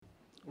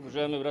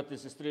Уважаеми брати и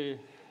сестри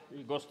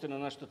и гости на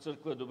нашата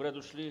църква, добре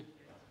дошли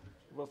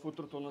в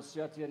утрото на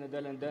святия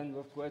неделен ден,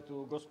 в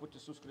което Господ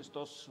Исус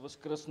Христос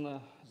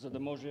възкръсна, за да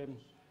можем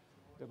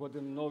да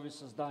бъдем нови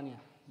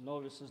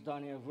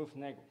създания в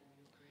Него.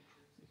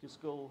 Бих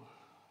искал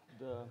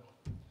да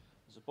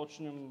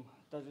започнем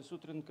тази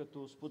сутрин,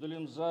 като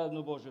споделим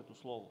заедно Божието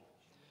Слово.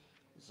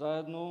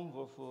 Заедно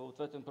в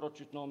ответен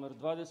прочит номер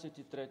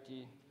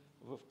 23,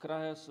 в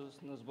края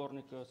на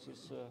сборника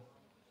с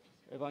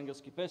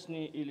евангелски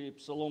песни, или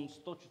Псалом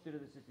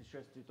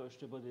 146, той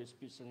ще бъде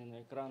изписан на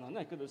екрана.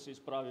 Нека да се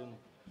изправим,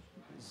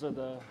 за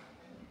да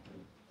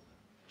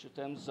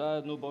четем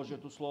заедно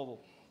Божието Слово.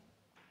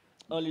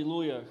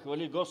 Алилуя!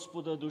 Хвали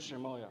Господа, душе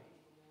моя!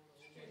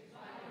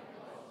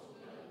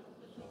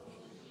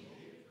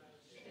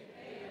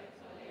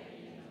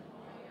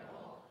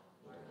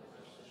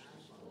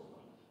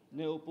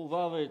 Не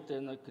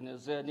уповавайте на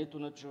князе, нито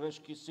на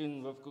човешки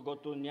син, в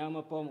когото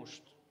няма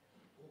помощ.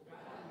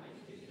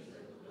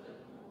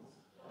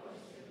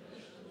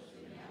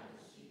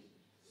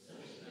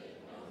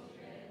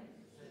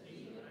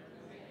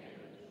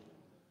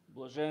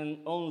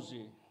 Блажен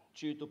онзи,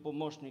 чието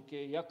помощник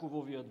е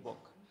Якововият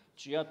Бог,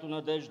 чиято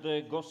надежда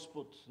е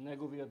Господ,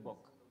 Неговият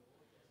Бог.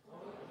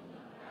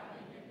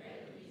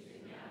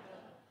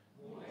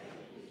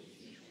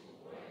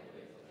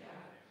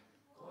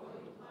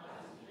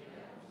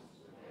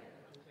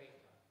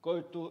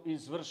 Който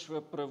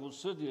извършва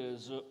правосъдие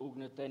за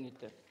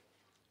угнетените.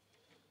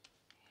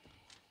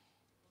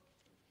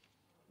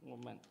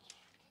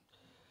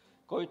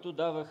 Който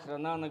дава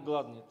храна на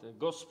гладните.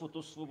 Господ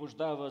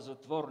освобождава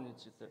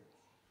затворниците.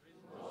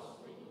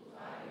 Господ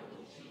отваря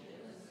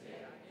очите на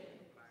слепите.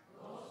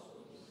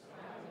 Господ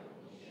изправя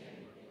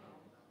унижените.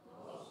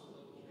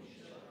 Господ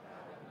обича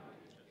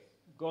праведните.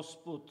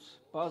 Господ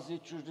пази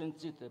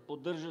чужденците,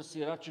 поддържа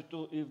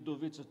сирачето и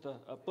вдовицата,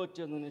 а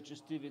пътя на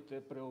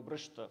нечестивите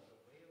преобръща.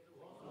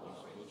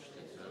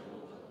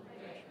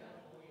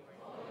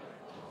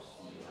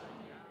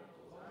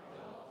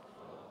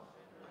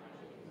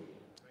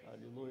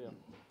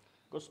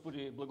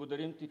 Господи,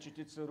 благодарим Ти, че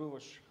Ти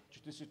царуваш,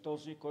 че Ти си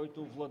този,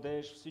 който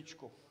владееш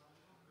всичко,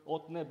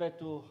 от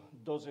небето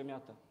до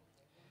земята.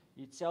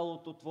 И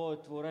цялото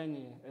Твое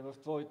творение е в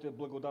Твоите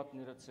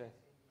благодатни ръце.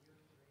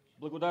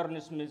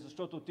 Благодарни сме,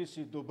 защото Ти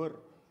си добър,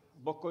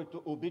 Бог,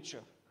 който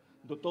обича,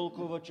 до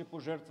толкова, че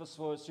пожертва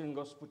Своя Син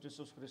Господ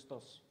Исус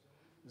Христос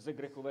за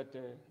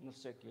греховете на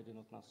всеки един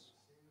от нас.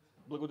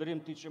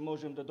 Благодарим Ти, че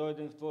можем да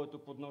дойдем в Твоето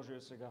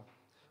подножие сега.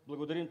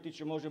 Благодарим Ти,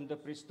 че можем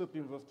да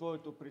пристъпим в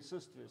Твоето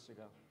присъствие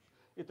сега.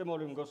 И Те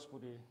молим,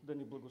 Господи, да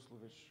ни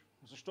благословиш,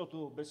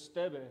 защото без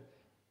Тебе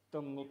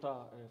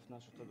тъмнота е в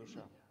нашата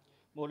душа.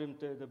 Молим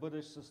Те да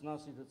бъдеш с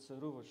нас и да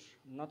царуваш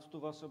над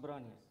това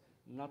събрание,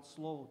 над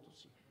Словото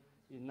Си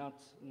и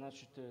над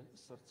нашите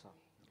сърца.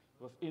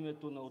 В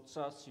името на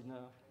Отца,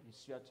 Сина и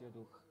Святия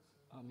Дух.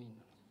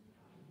 Амин.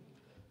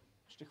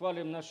 Ще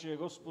хвалим нашия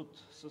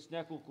Господ с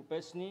няколко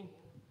песни.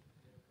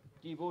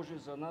 Ти, Боже,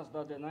 за нас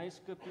даде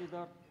най-скъпи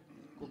дар.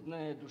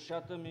 Купне е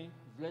душата ми,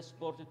 влез в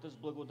портите с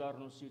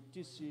благодарност и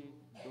Ти си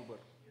добър.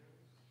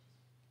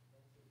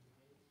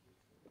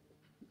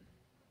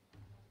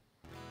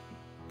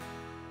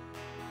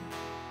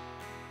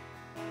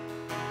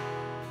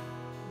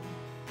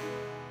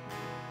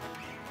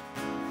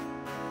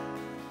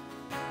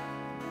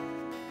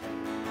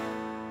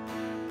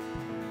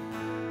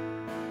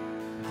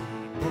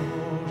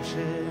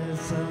 Боже,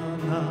 за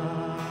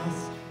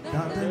нас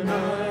даде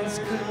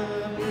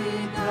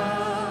най-скъпи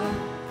дар,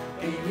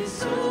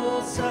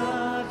 Исуса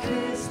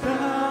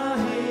Христа,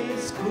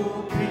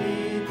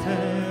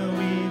 изкупител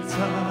и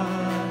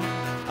цар.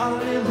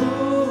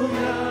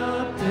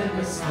 Алилуя,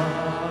 Тебе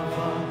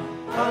слава,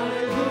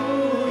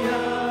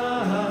 алилуя,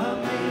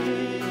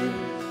 амин.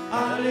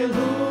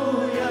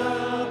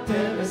 Алилуя,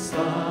 Тебе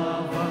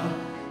слава,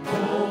 о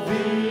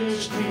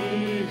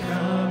вишни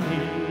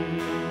храми.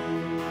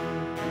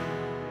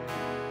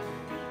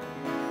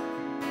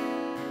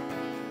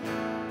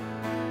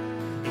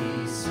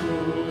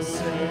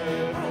 Исусе,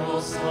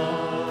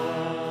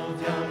 прославяме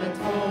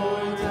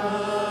Твоята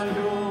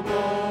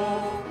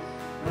любов,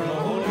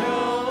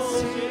 пролял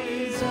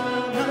си за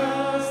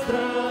нас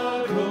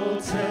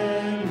драгоценна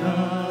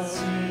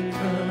си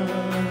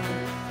кръв.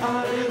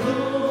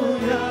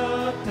 Алилуя,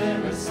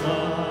 Тебе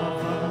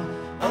слава,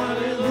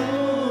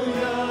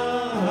 алилуя,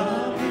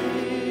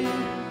 амин.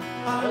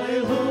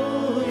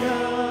 Алилуя,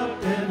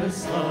 Тебе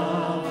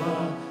слава,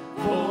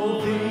 во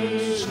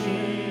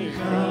вишни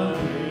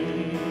храми.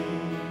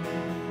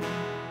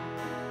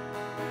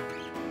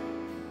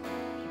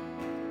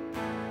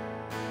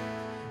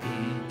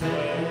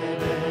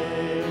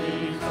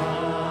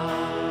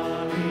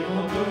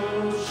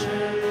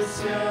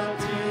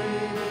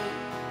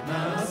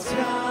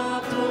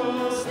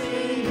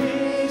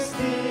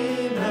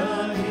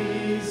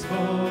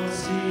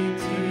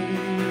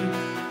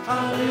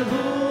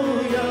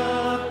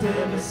 Алилуя,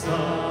 Тебе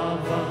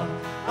слава,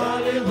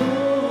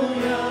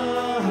 алилуя,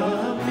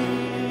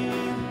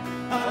 амин.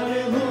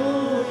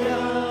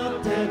 Алилуя,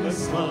 Тебе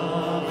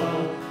слава,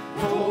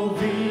 во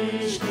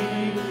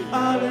вишни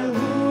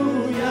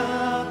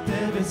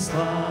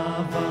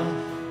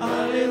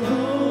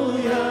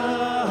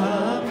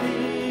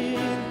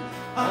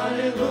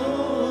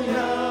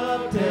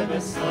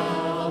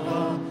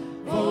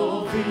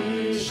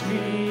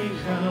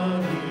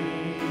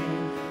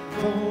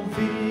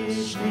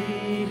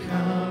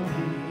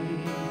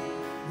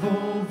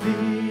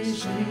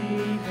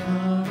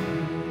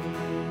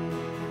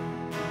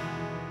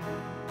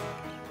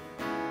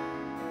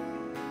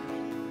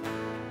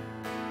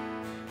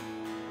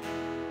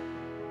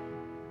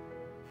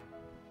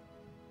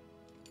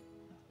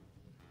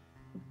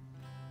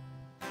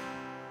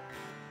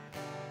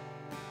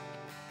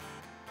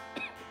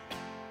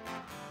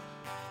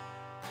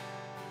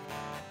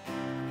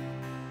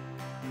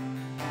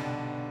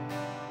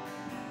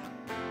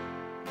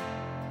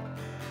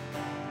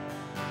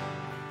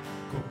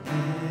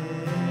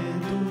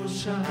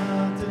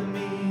Душата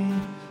ми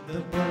да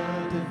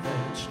бъде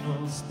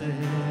вечно с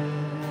Теб,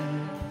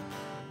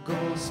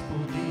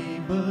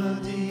 Господи,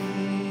 бъди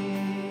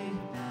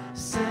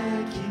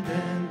всеки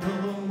ден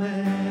до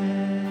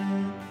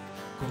мен.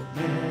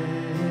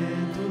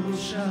 Копне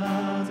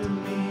душата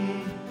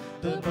ми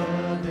да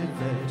бъде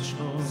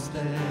вечно с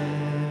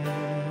Теб,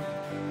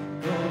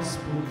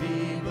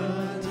 Господи,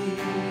 бъди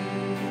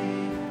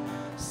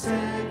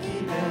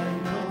всеки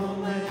ден до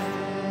мен.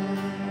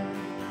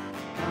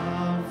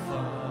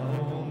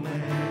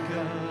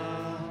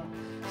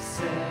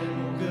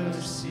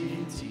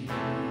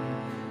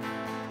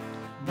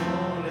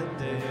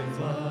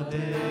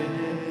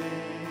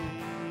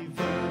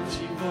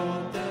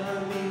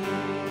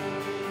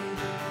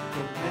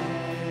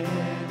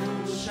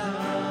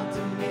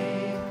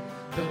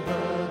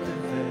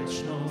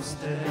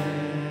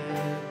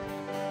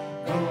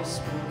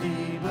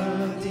 Господи,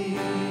 бъди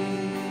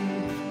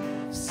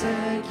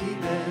всеки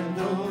ден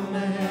до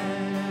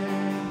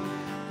мен.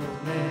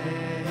 Копне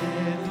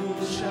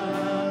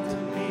душата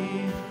ми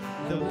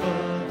да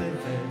бъде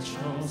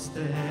вечно с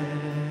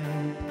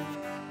Теб.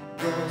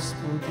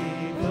 Господи,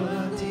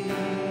 бъди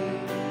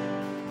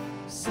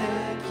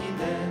всеки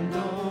ден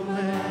до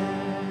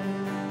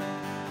мен.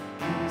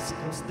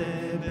 Искам с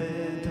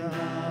Тебе да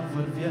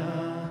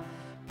вървя,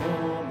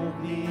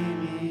 помогни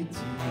ми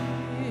Ти.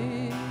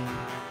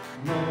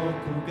 Но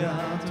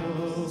когато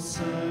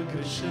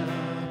съгреша,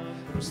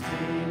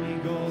 прости ми,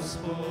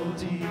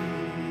 Господи,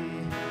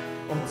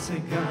 от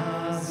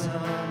сега за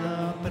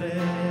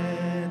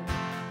напред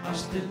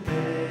аз ще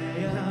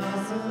пея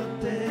за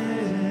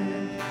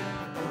Теб.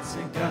 От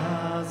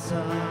сега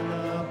за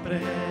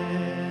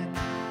напред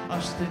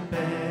аз ще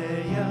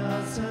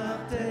пея за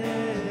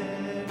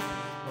Теб.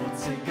 От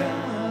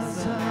сега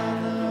за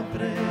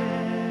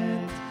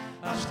напред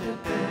аз ще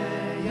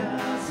пея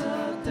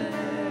за Теб.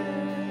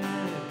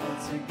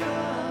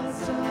 Сега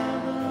за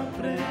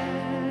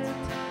напред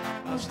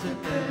аз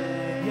ще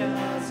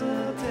пея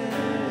за Теб.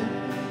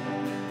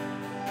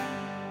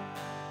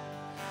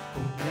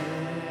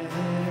 Копне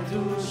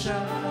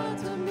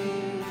душата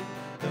ми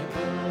да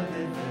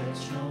бъде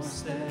вечно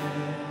с Теб.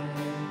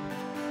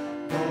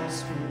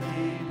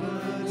 Господи,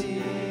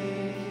 бъди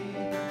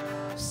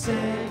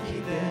всеки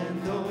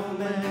ден до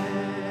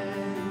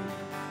мен.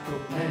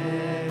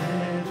 Копне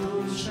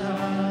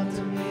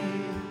душата ми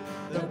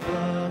да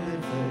бъде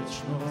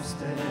вечно с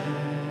Теб.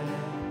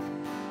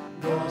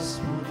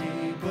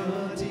 Господи,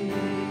 бъди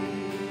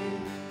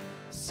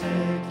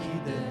всеки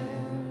ден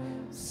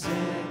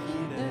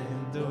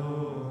до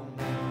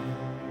мен.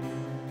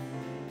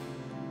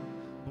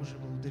 Боже,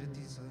 благодаря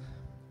Ти за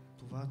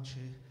това,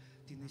 че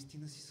Ти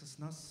наистина си с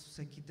нас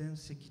всеки ден,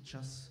 всеки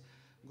час,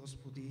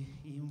 Господи,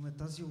 и имаме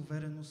тази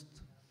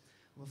увереност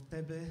в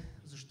Тебе,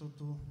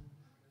 защото,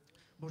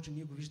 Боже,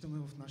 ние го виждаме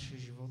в нашия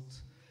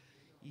живот.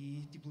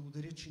 И Ти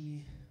благодаря, че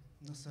ни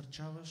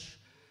насърчаваш,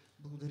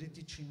 благодаря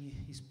Ти, че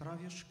ни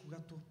изправяш,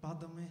 когато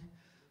падаме.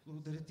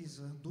 Благодаря Ти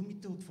за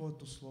думите от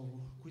Твоето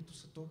Слово, които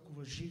са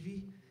толкова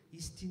живи,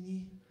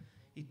 истини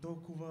и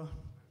толкова,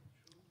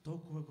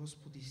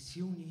 Господи,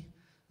 силни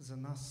за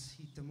нас.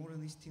 И Те моля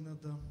наистина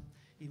да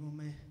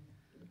имаме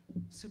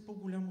все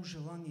по-голямо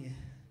желание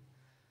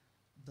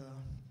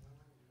да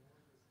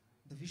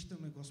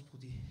виждаме,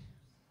 Господи,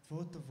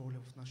 Твоята воля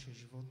в нашия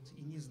живот.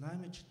 И ние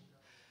знаеме,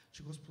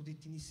 че Господи,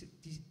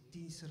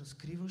 Ти ни се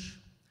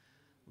разкриваш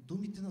от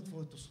думите на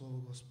Твоето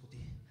Слово,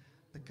 Господи.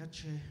 Така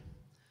че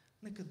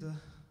нека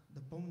да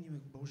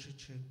помним, Боже,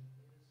 че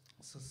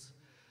с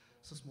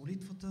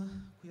молитвата,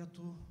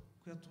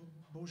 която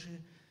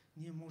Боже,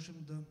 ние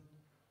можем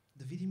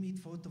да видим и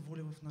Твоята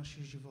воля в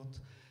нашия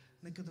живот.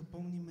 Нека да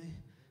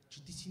помниме,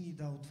 че Ти си ни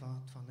дал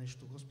това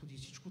нещо, Господи, и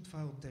всичко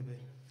това е от Тебе.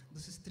 Да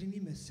се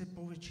стремиме все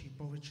повече и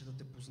повече да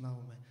Те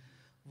познаваме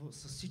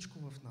с всичко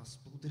в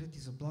нас. Благодаря Ти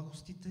за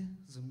благостите,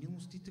 за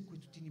милостите,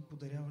 които Ти ни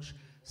подаряваш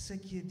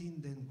всеки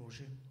един ден,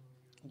 Боже.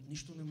 От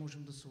нищо не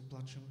можем да се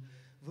оплачем,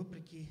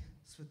 въпреки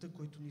света,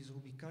 който ни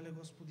заобикаля,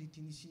 Господи.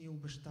 Ти ни си ни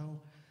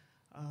обещал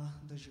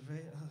да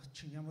живее,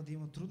 че няма да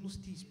има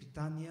трудности,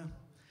 изпитания,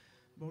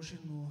 Боже,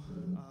 но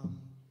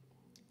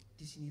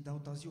Ти си ни дал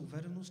тази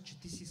увереност, че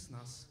Ти си с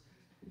нас.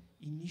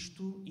 И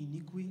нищо и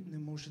никой не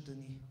може да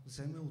ни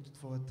вземе от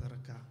Твоята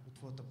ръка, от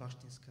Твоята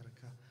бащинска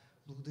ръка.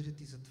 Благодаря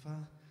Ти за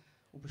това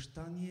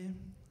обещание,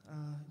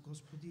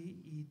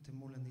 Господи, и Те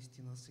моля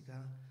наистина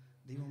сега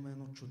да имаме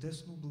едно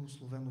чудесно,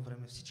 благословено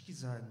време всички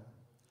заедно.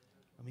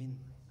 Амин.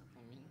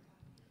 Амин.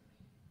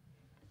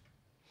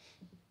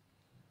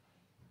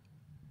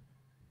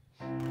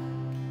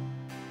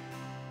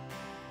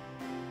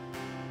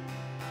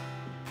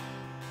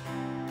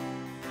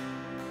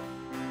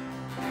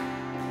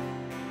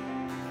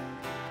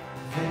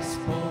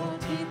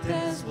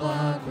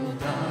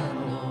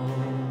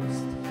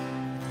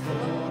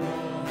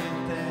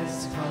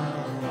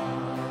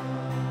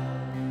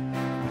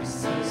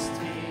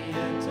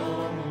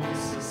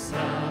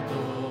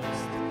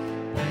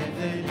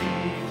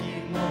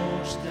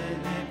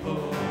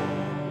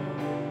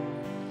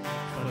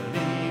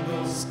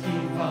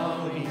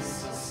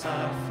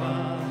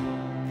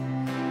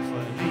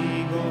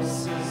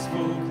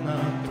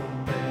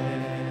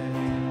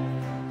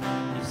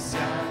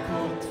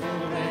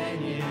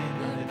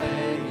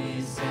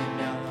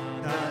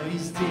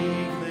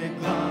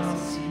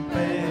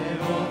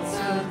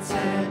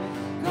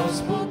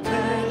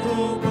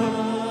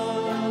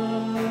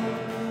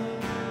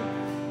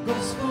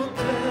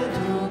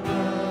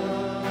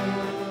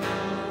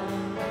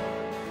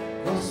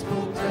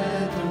 Господ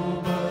е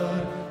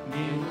добър,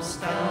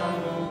 милостта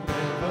му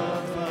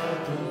пребъдва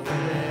до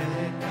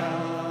века.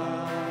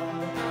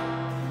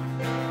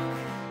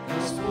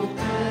 Господ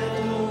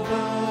е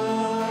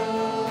добър,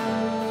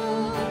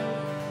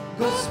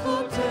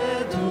 Господ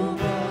е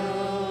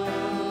добър,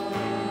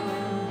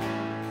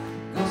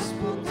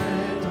 Господ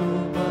е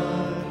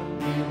добър,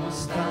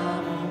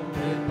 милостта му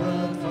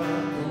пребъдва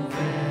до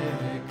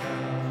века.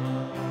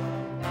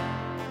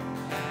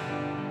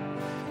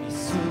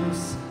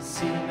 Исус,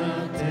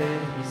 Синът е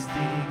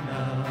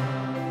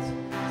издигнат,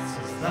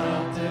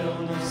 Създател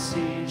на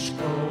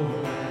всичко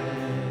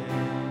е.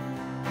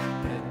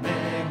 Пред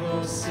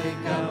Него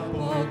сега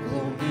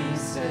поклони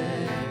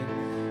се,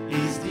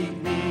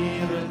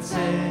 издигни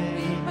ръце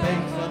и пей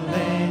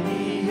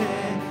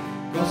хваление.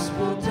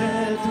 Господ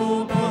е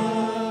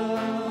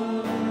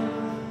добър,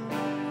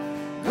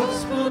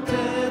 Господ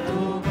е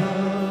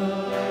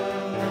добър,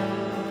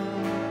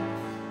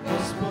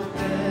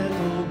 Господ е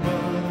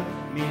добър,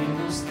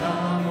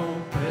 милостта му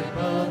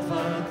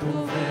пребъдва до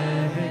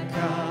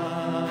века.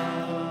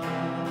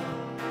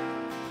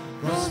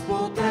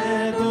 Господ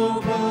е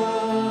добър,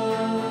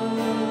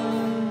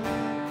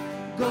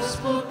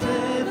 Господ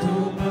е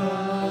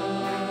добър,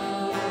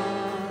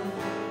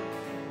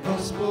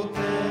 Господ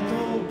е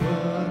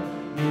добър,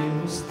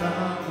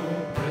 милостта му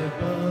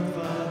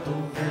пребъдва до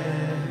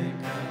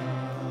века.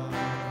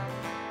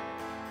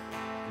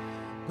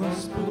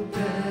 Господ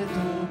е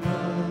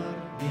добър,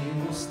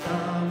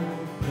 милостта му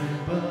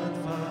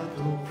пребъдва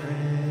до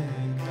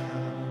века.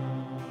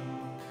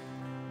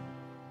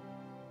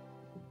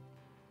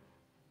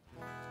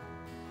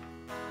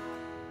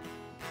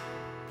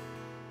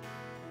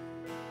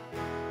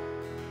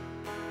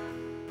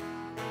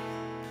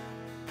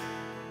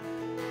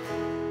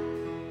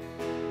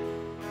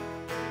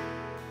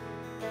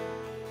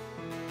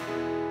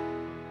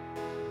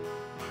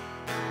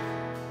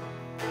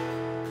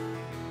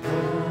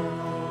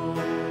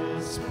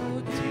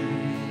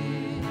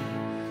 Господи,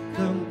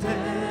 към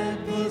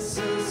Теб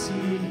гласа си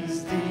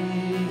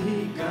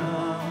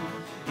издигам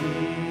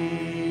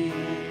и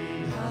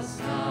аз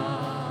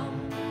знам,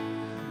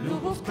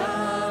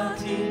 любовта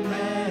Ти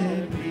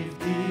ме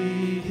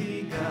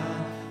привдига,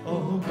 о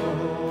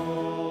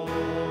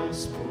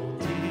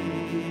Господи,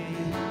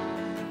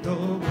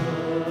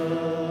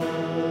 добър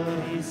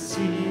и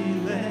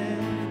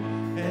силен,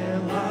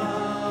 ела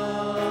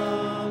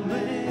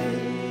ме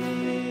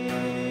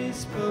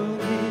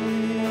изпълни.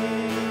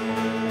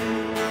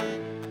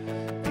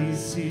 Ти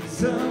си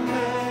за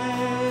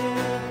мен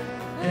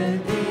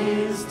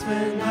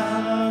единствена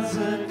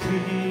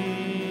закрила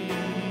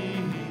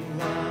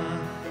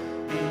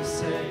и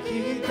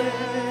всеки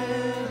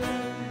ден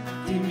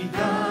Ти ми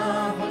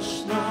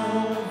даваш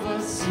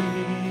нова сила.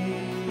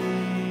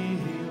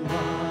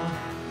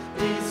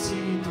 Ти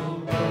си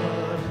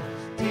добър,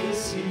 Ти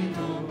си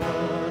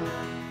добър,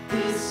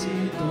 Ти си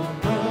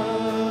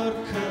добър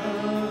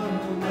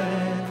към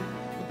мен.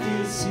 Ти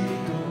си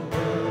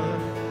добър,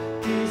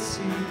 Ти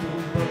си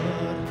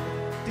добър,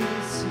 Ти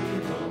си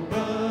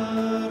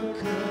добър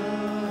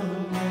към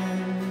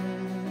мен.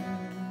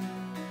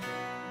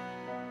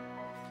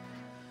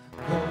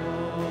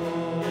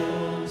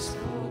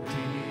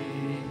 Господи,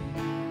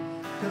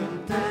 към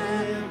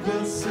Теб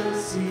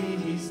гласа си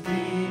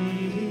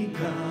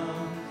издигам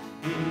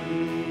и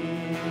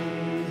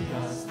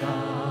аз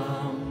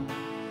дам,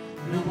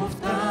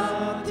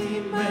 любовта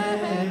Ти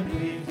ме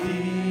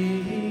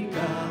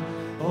привдига,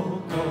 о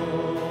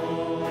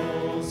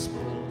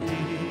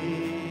Господи,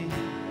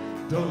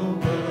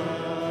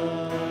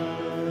 добър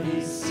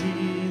и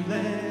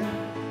силен,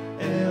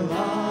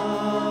 ела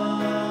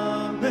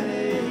ме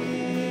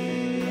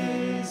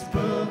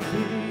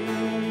избави.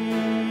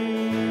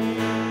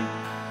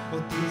 О,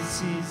 Ти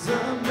си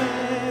за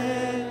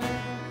мен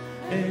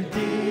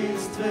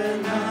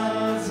единствена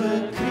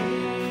закрила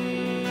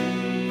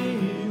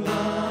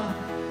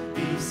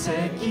и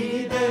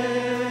всеки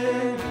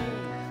ден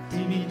Ти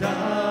ми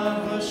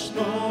даваш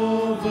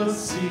нова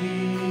сила.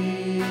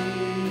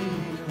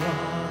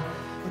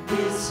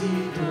 Ти си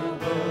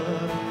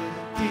добър,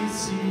 Ти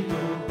си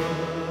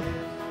добър,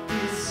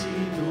 Ти си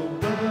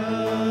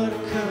добър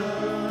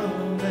към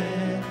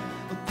мен.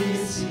 Ти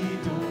си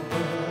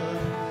добър,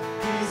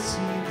 Ти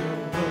си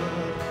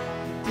добър,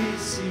 Ти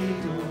си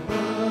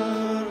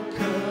добър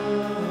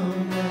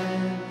към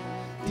мен.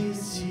 Ти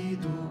си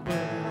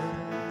добър,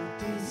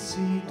 Ти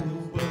си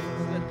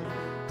добър,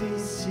 Ти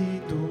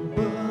си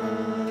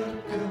добър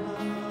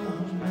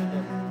към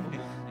мен.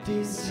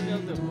 Ти си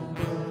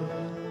добър,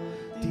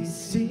 Ти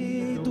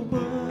си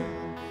добър,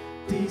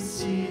 Ти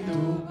си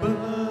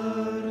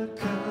добър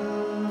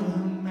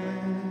към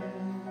мен.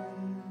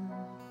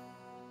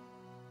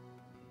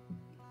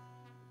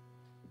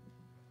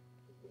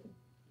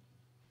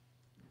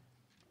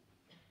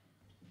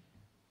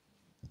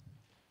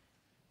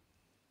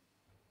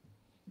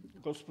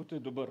 Господ е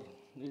добър.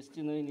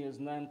 Наистина и ние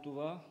знаем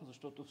това,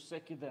 защото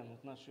всеки ден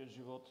от нашия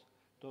живот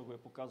Той го е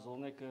показал.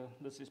 Нека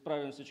да се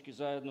изправим всички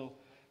заедно,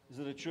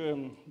 за да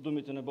чуем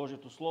думите на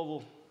Божието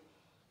Слово.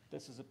 Те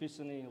са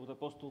записани от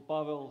апостол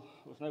Павел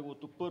в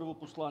неговото първо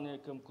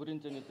послание към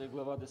Коринтяните,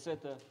 глава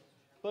 10,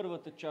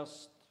 първата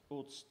част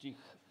от стих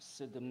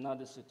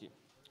 17.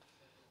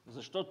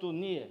 Защото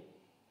ние,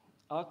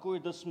 ако и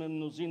да сме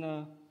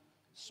мнозина,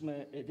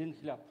 сме един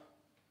хляб,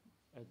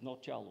 едно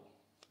тяло.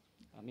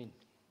 Амин.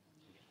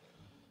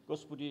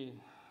 Господи,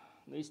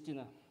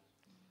 наистина,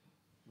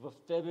 в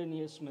Тебе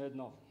ние сме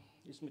едно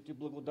и сме Ти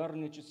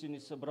благодарни, че си ни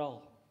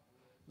събрал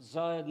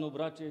заедно,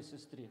 братя и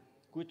сестри,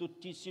 които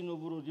Ти си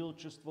новородил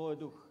чрез Твоя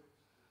дух,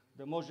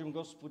 да можем,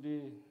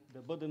 Господи,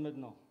 да бъдем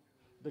едно,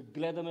 да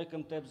гледаме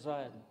към Теб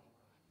заедно,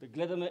 да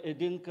гледаме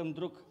един към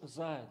друг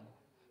заедно,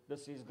 да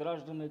се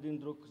изграждаме един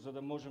друг, за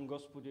да можем,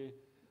 Господи,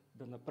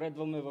 да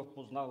напредваме в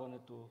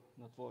познаването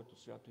на Твоето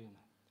свято име.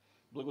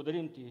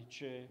 Благодарим Ти,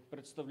 че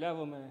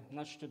представляваме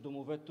нашите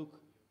домове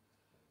тук.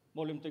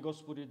 Молим Те,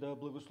 Господи, да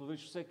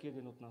благословиш всеки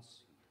един от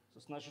нас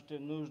с нашите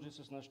нужди,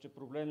 с нашите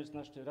проблеми, с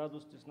нашите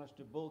радости, с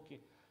нашите болки.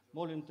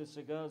 Молим Те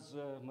сега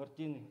за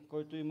Мартин,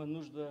 който има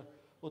нужда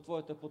от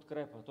Твоята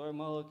подкрепа. Той е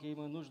малък и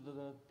има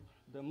нужда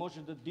да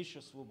може да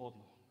диша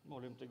свободно.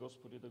 Молим Те,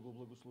 Господи, да го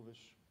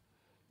благословиш.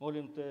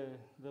 Молим Те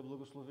да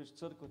благословиш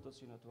църквата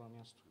си на това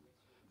място.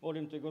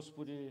 Молим Те,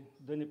 Господи,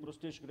 да ни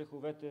простиш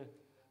греховете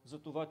за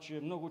това,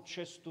 че много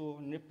често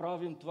не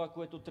правим това,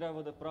 което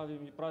трябва да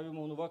правим и правим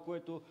онова,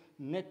 което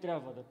не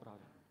трябва да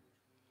правим.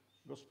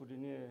 Господи,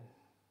 ние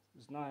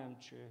знаем,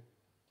 че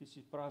Ти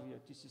си правия,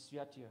 Ти си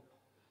святия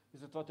и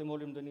затова Те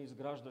молим да ни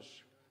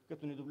изграждаш,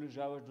 като ни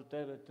доближаваш до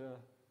Тебе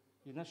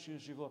и нашия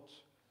живот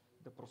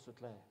да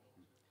просветлее.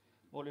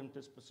 Молим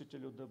Те,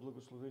 Спасителю, да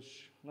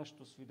благословиш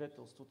нашето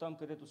свидетелство там,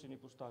 където си ни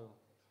поставил.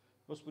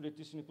 Господи,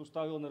 Ти си ни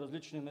поставил на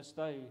различни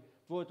места и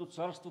Твоето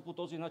царство по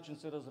този начин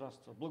се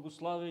разраства.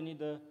 Благославени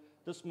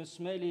да сме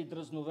смели и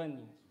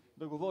дразновени,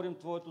 да говорим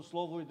Твоето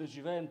Слово и да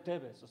живеем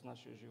Тебе с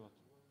нашия живот.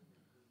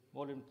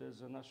 Молим Те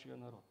за нашия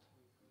народ.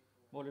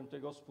 Молим Те,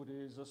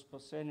 Господи, за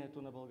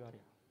спасението на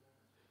България.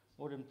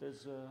 Молим Те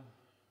за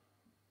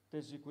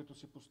тези, които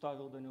си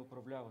поставил да ни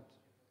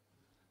управляват.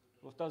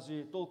 В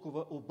тази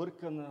толкова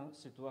объркана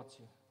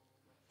ситуация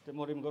Те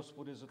молим,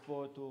 Господи, за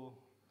Твоето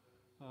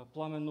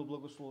пламенно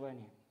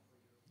благословение,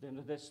 да им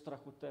дадеш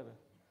страх от Тебе,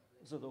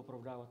 за да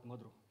управляват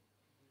мъдро.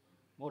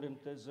 Молим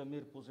Те за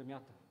мир по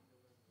земята,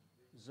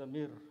 за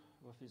мир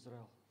в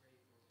Израел.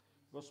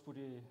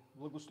 Господи,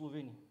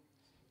 благослови ни.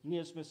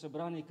 Ние сме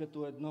събрани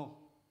като едно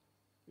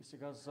и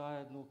сега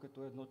заедно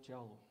като едно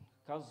тяло.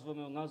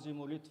 Казваме онази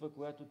молитва,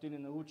 която Ти ни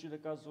научи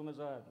да казваме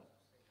заедно.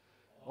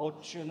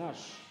 Отче наш,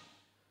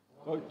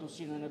 който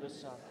си на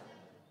небесата,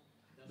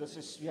 да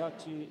се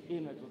святи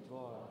името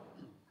Твое,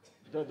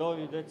 да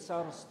дойде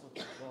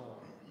царството Твое,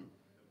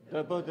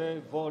 да бъде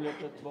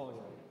волята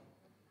Твоя,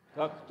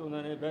 както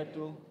на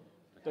небето,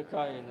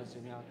 така и на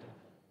земята.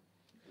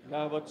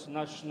 Хлябът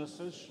наш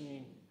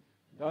насъщни,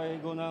 дай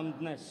го нам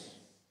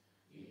днес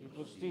и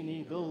прости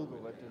ни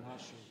дълговете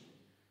наши,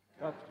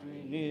 както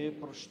и ние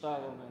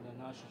прощаваме на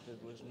нашите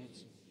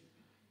длъжници.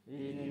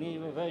 И не ни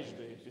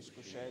въвеждай в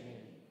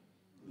изкушение,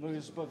 но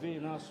избави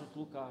нас от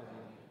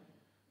лукавия,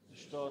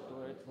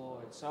 защото е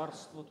Твое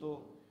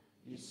царството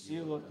и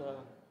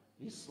силата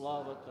и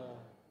славата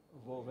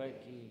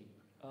вовеки.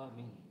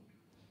 Амин.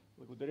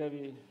 Благодаря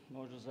Ви,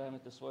 може да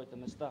заемете своите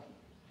места.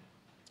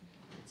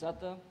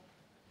 Децата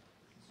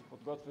се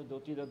подготвят да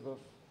отидат в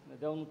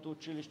неделното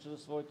училище за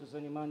своите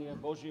занимания,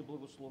 Божии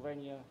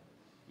благословения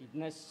и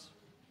днес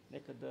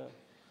нека да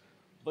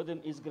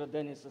бъдем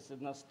изградени с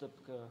една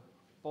стъпка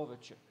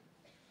повече.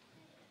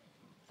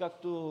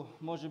 Както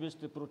може би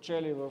сте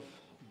прочели в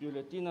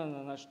бюлетина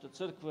на нашата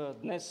църква,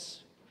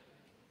 днес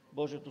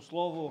Божието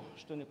Слово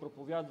ще ни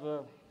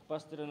проповядва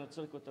пастиря на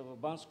църквата в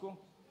Банско.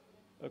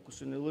 Ако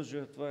се не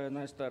лъжа, това е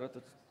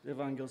най-старата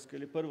евангелска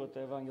или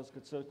първата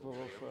евангелска църква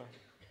в...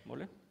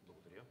 Моля?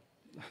 Благодаря.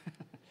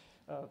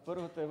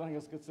 Първата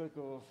евангелска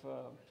църква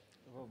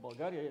в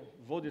България.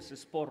 Води се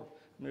спор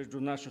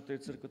между нашата и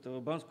църквата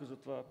в Банско,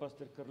 затова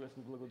пастир Кърлев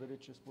ми благодари,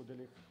 че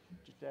споделих,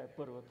 че тя е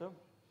първата.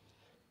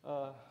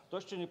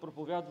 Той ще ни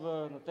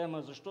проповядва на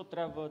тема «Защо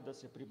трябва да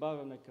се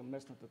прибавяме към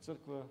местната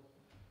църква»,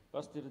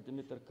 пастир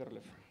Димитър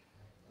Кърлев.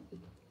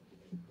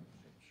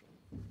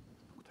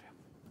 Благодаря.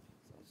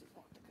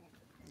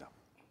 Да.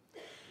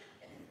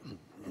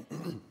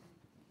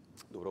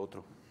 Добро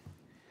утро.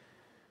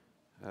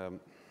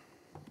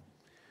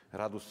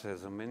 Радост е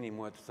за мен и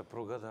моята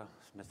съпруга да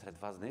сме сред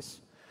вас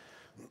днес.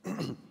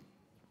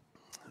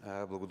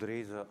 Благодаря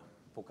и за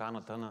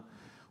поканата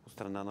от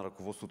страна на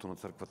ръководството на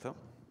църквата.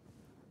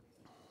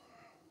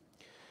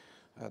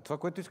 Това,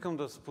 което искам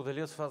да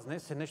споделя с вас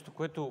днес, е нещо,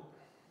 което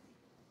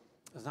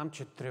знам,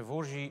 че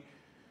тревожи...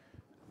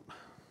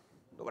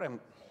 Добре,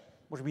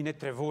 може би не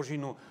тревожи,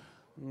 но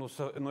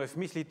е в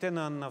мислите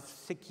на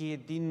всеки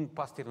един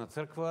пастир на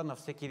църква, на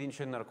всеки един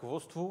член на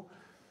ръководство.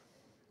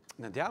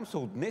 Надявам се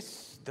от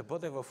днес да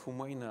бъде в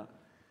ума и на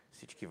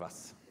всички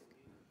вас.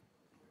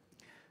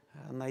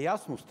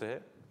 Наясно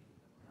сте,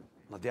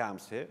 надявам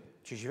се,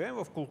 че живеем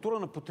в култура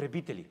на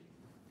потребители.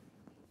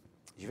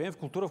 Живеем в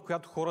култура, в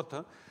която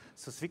хората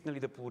са свикнали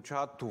да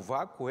получават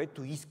това,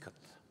 което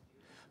искат.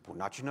 по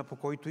начина, по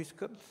който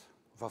искат,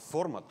 във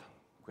формата,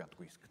 която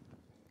го искат.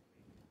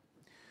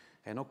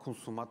 Едно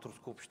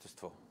консуматорско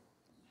общество.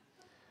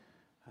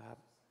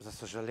 За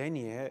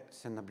съжаление,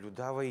 се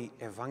наблюдава и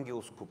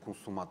евангелско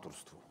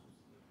консуматорство.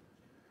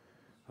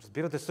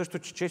 Разбирате също,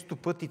 че често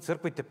пъти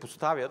църквите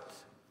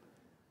поставят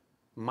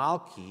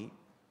малки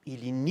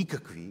или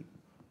никакви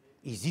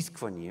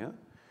изисквания,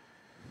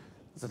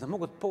 за да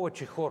могат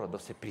повече хора да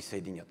се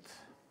присъединят.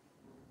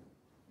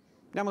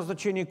 Няма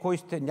значение кой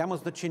сте, няма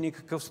значение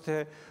какъв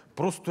сте,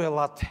 просто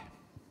елате.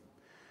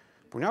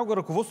 Понякога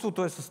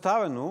ръководството е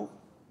съставено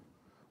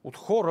от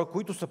хора,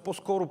 които са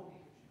по-скоро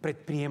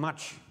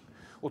предприемачи,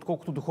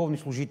 отколкото духовни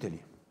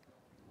служители.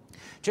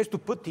 Често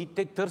пъти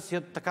те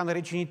търсят така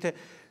наречените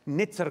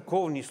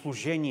нецърковни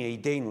служения и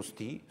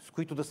дейности, с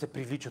които да се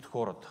привличат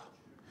хората.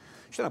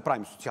 Ще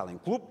направим социален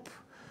клуб,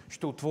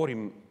 ще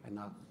отворим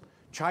една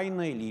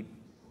чайна или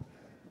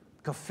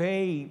кафе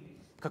и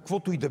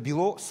каквото и да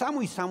било,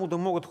 само и само да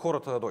могат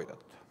хората да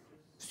дойдат.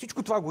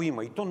 Всичко това го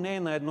има и то не е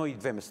на едно и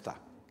две места.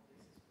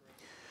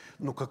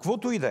 Но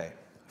каквото и да е,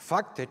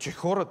 факт е, че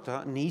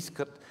хората не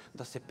искат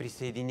да се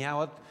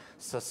присъединяват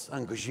с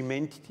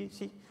ангажиментите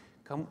си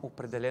към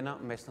определена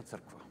местна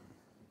църква.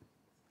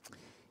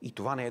 И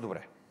това не е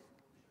добре.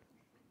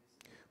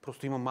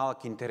 Просто има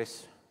малък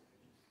интерес.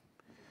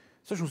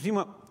 Всъщност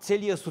има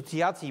цели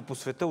асоциации по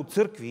света от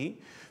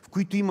църкви, в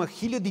които има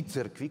хиляди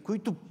църкви,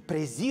 които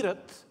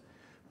презират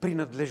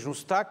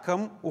принадлежността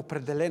към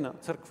определена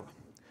църква.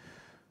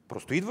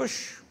 Просто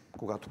идваш,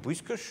 когато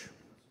поискаш,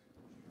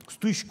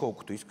 стоиш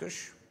колкото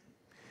искаш,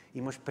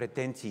 имаш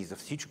претенции за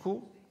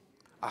всичко,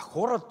 а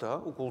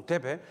хората около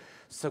тебе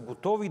са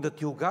готови да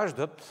ти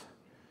угаждат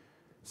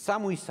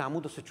само и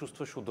само да се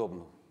чувстваш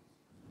удобно.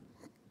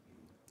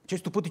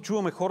 Често пъти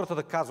чуваме хората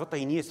да казват, а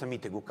и ние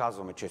самите го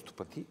казваме често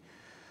пъти,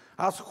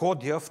 аз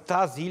ходя в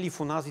тази или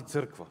в онази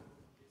църква.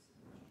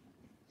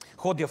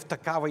 Ходя в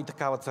такава и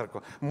такава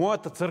църква.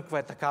 Моята църква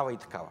е такава и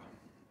такава.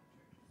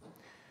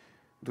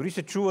 Дори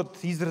се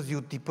чуват изрази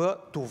от типа,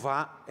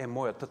 това е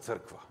моята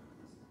църква.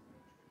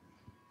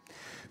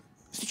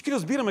 Всички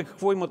разбираме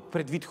какво имат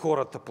предвид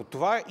хората по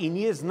това и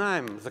ние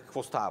знаем за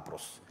какво става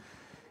въпрос.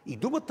 И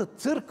думата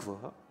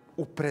църква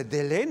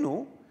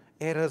определено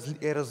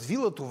е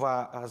развила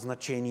това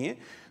значение,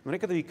 но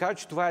нека да ви кажа,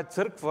 че това е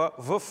църква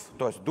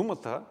т.е.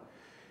 думата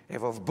е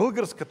в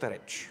българската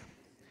реч.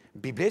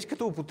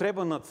 Библейската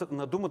употреба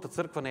на думата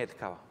църква не е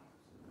такава.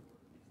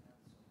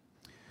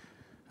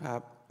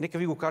 Нека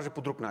ви го кажа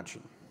по друг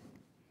начин.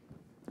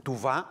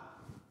 Това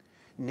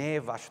не е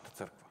вашата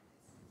църква.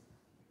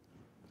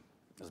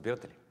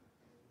 Разбирате ли?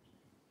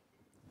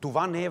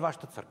 Това не е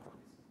вашата църква.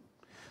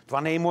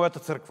 Това не е и моята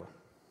църква.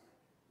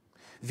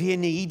 Вие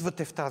не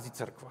идвате в тази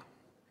църква.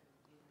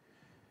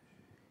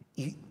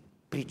 И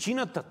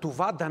причината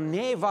това да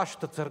не е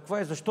вашата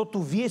църква е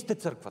защото вие сте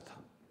църквата.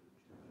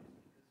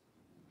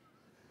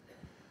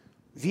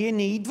 Вие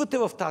не идвате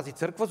в тази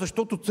църква,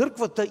 защото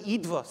църквата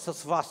идва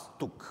с вас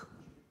тук.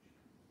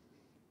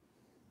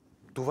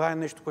 Това е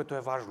нещо, което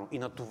е важно и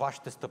на това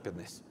ще стъпя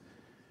днес.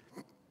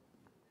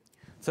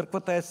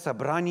 Църквата е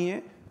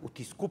събрание от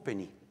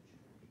изкупени,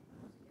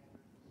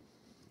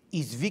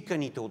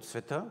 извиканите от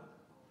света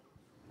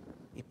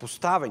и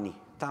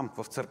поставени там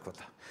в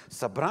църквата.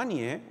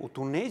 Събрание от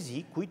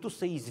онези, които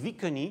са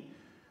извикани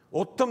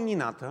от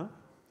тъмнината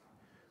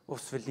в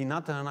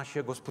светлината на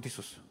нашия Господ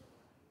Исус.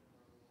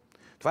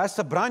 Това е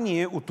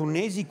събрание от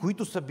онези,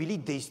 които са били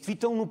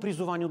действително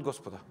призовани от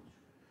Господа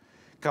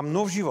към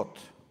нов живот,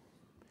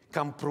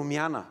 към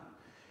промяна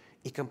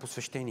и към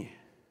посвещение.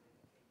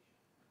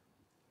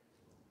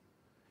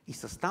 И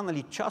са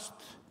станали част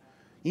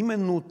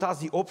именно от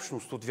тази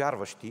общност от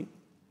вярващи,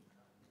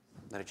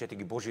 наречете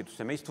ги Божието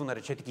семейство,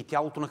 наречете ги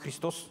тялото на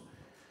Христос.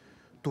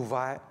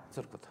 Това е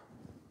църквата.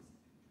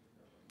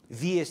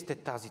 Вие сте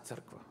тази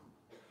църква.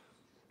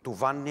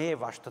 Това не е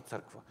вашата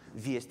църква.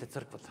 Вие сте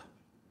църквата.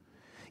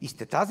 И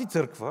сте тази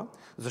църква,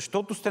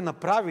 защото сте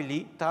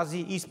направили тази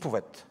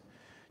изповед.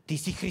 Ти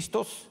си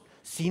Христос,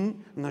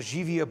 син на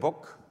живия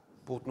Бог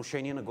по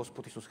отношение на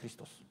Господ Исус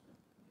Христос.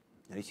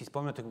 Нали си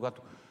спомняте,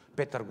 когато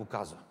Петър го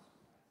каза?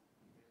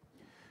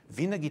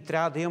 Винаги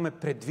трябва да имаме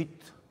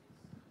предвид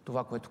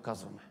това, което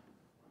казваме.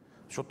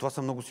 Защото това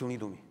са много силни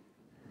думи.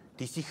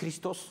 Ти си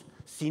Христос,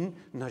 син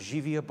на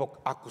живия Бог.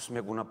 Ако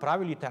сме го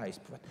направили тази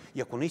изповед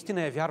и ако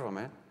наистина я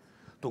вярваме,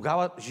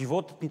 тогава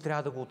животът ни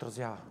трябва да го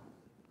отразява.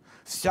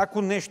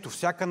 Всяко нещо,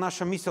 всяка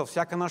наша мисъл,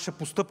 всяка наша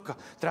постъпка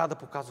трябва да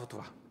показва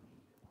това.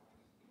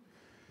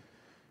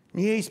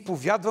 Ние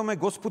изповядваме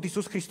Господ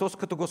Исус Христос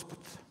като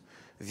Господ.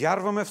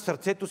 Вярваме в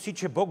сърцето си,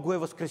 че Бог го е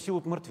възкресил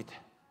от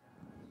мъртвите.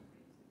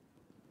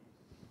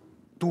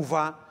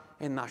 Това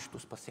е нашето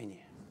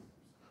спасение.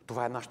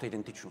 Това е нашата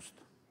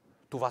идентичност.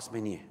 Това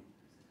сме ние.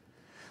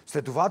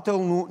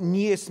 Следователно,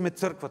 ние сме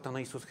църквата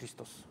на Исус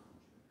Христос.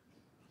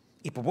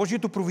 И по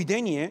Божието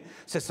провидение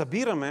се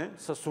събираме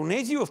с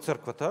онези в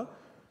църквата,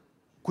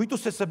 които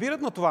се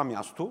събират на това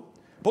място,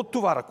 под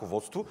това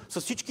ръководство,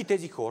 с всички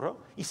тези хора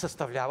и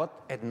съставляват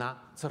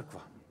една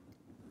църква.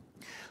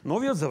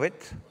 Новият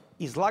завет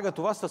излага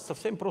това със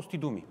съвсем прости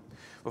думи.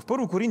 В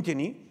 1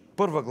 Коринтияни,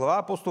 1 глава,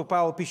 апостол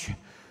Павел пише: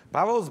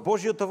 Павел с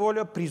Божията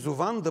воля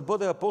призован да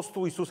бъде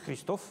апостол Исус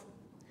Христов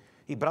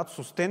и брат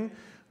Состен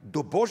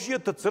до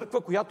Божията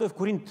църква, която е в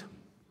Коринт.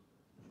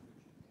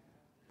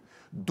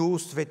 До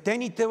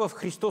осветените в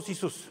Христос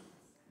Исус,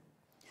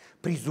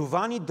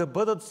 призовани да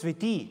бъдат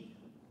светии,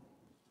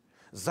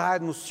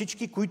 заедно с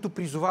всички, които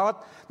призовават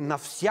на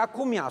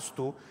всяко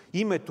място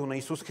името на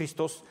Исус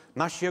Христос,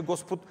 нашия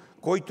Господ,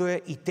 който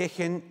е и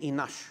техен, и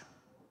наш.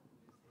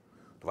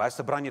 Това е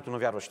събранието на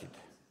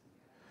вярващите.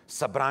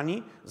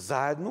 Събрани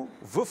заедно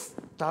в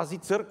тази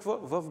църква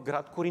в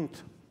град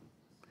Коринт.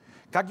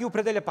 Как ги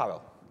определя Павел?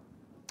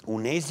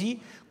 Онези,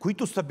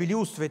 които са били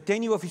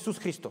осветени в Исус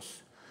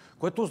Христос,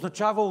 което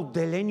означава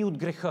отделени от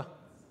греха.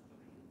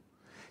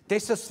 Те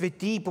са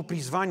светии по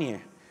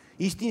призвание,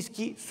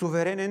 истински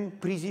суверенен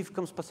призив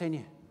към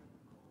спасение.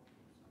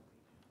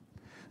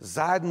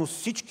 Заедно с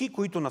всички,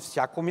 които на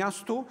всяко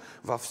място,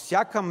 във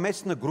всяка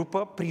местна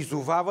група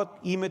призовават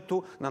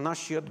името на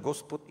нашият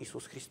Господ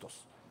Исус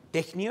Христос.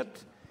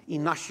 Техният и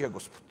нашия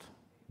Господ.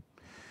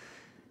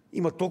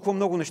 Има толкова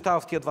много неща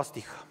в тия два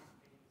стиха.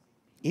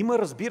 Има,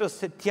 разбира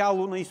се,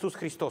 тяло на Исус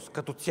Христос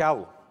като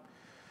цяло.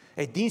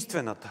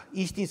 Единствената,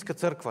 истинска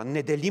църква,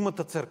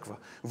 неделимата църква,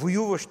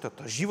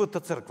 воюващата, живата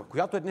църква,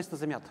 която е днес на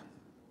земята.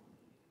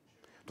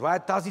 Това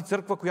е тази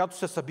църква, която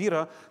се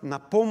събира на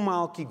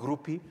по-малки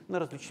групи на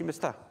различни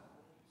места.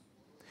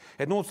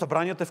 Едно от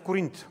събранията е в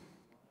Коринт.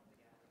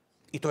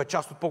 И то е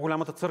част от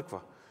по-голямата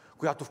църква,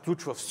 която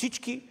включва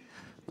всички,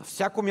 на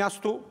всяко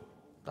място,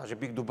 даже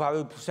бих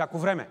добавил по всяко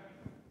време,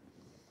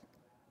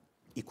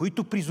 и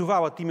които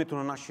призовават името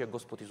на нашия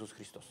Господ Исус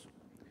Христос.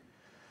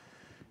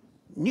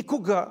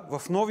 Никога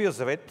в Новия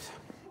Завет,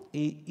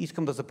 и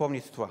искам да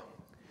запомните това,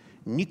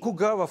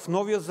 никога в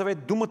Новия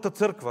Завет думата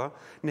църква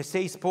не се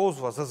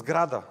използва за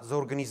сграда, за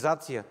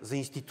организация, за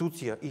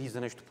институция или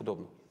за нещо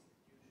подобно.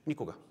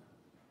 Никога.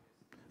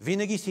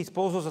 Винаги се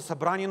използва за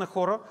събрание на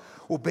хора,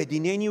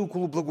 обединени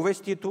около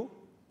благовестието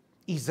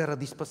и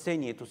заради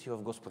спасението си в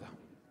Господа.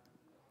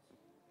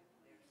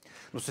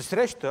 Но се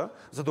среща,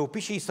 за да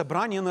опише и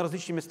събрания на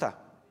различни места.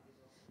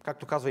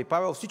 Както казва и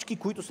Павел, всички,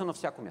 които са на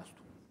всяко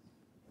място.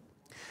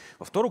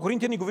 Във 2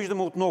 Коринтияни го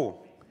виждаме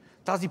отново.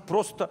 Тази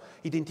проста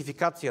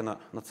идентификация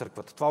на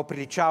църквата, това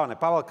оприличаване.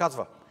 Павел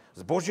казва: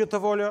 с Божията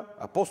воля,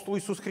 апостол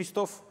Исус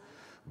Христов,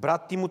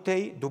 брат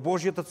Тимотей, до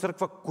Божията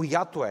църква,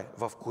 която е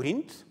в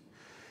Коринт,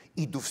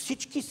 и до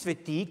всички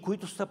светии,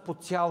 които са по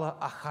цяла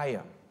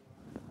Ахая.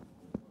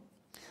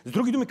 С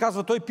други думи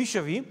казва той: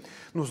 пиша ви,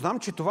 но знам,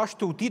 че това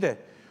ще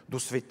отиде до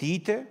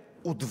светиите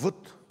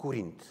отвъд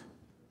Коринт.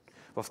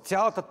 В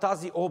цялата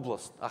тази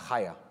област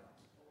Ахая.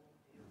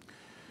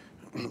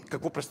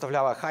 Какво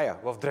представлява Ахая?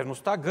 В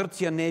древността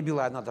Гърция не е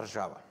била една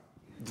държава.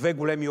 Две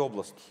големи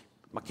области.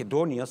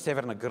 Македония,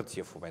 Северна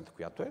Гърция в момента,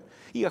 която е,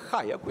 и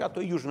Ахая, която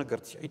е Южна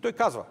Гърция. И той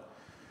казва: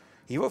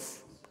 и в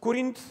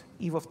Коринт,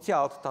 и в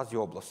цялата тази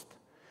област.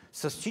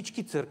 С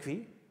всички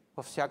църкви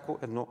във всяко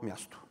едно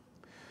място.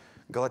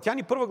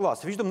 Галатяни 1 глава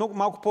се вижда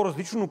малко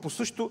по-различно, но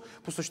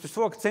по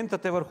същество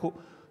акцентът е върху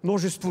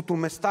множеството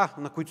места,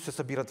 на които се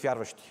събират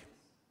вярващи.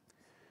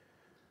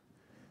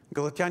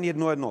 Галатяни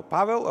 1.1.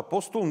 Павел,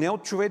 апостол, не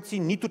от човеци,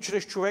 нито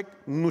чрез човек,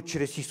 но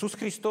чрез Исус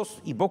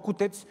Христос и Бог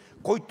Отец,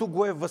 който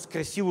го е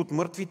възкресил от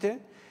мъртвите,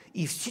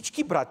 и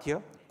всички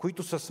братя,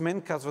 които са с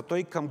мен, казва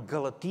той, към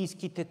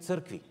галатийските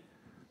църкви.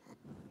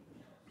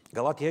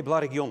 Галатия е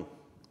била регион,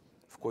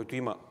 в който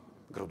има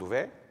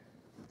градове,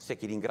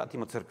 всеки един град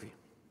има църкви.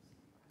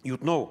 И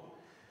отново,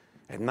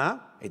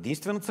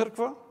 единствена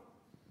църква,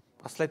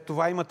 а след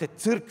това имате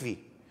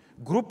църкви,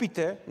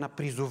 групите на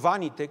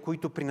призованите,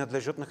 които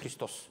принадлежат на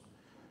Христос,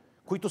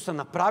 които са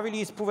направили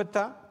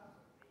изповедта,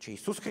 че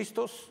Исус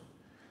Христос,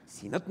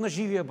 Синът на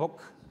живия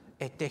Бог,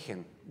 е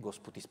техен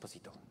Господ и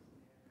Спасител.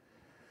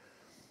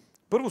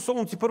 Първо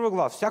Солунци 1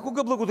 глава.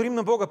 Всякога благодарим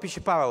на Бога,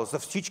 пише Павел, за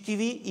всички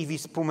ви и ви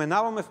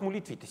споменаваме в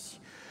молитвите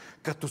си,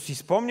 като си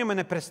спомняме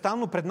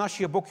непрестанно пред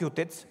нашия Бог и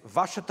Отец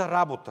вашата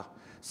работа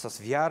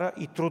с вяра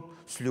и труд,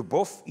 с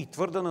любов и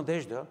твърда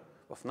надежда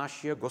в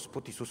нашия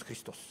Господ Исус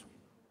Христос.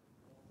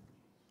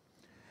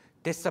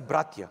 Те са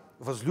братя,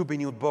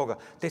 възлюбени от Бога.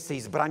 Те са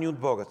избрани от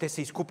Бога. Те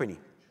са изкупени.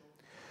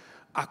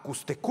 Ако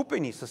сте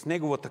купени с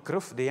Неговата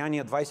кръв,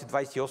 Деяния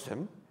 20-28,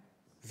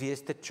 вие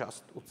сте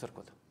част от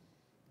църквата.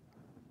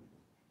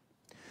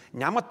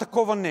 Няма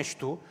такова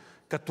нещо,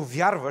 като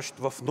вярващ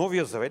в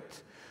Новия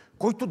Завет,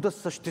 който да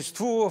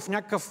съществува в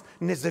някакъв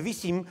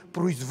независим,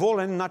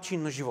 произволен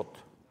начин на живот.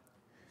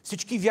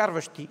 Всички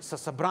вярващи са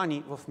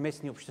събрани в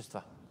местни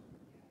общества.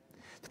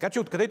 Така че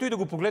откъдето и да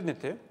го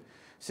погледнете,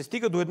 се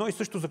стига до едно и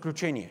също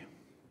заключение.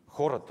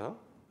 Хората,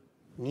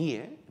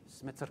 ние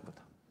сме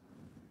църквата.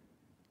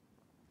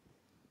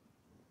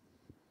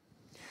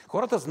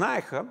 Хората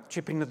знаеха,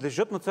 че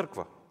принадлежат на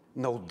църква,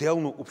 на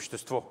отделно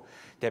общество.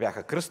 Те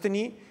бяха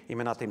кръстени,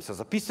 имената им са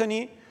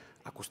записани.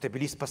 Ако сте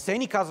били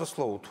спасени, казва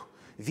Словото,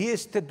 вие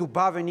сте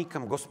добавени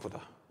към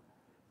Господа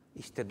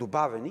и сте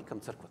добавени към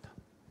църквата.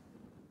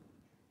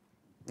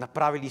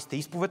 Направили сте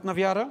изповед на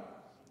вяра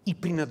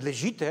и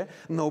принадлежите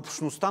на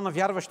общността на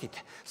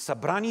вярващите,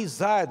 събрани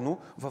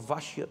заедно във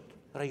вашият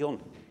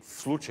район. В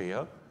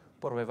случая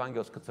Първа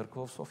евангелска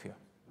църква в София.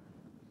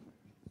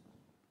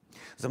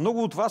 За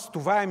много от вас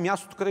това е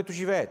мястото, където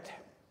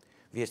живеете.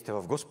 Вие сте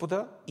в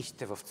Господа и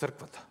сте в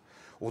църквата.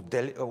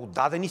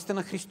 Отдадени сте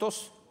на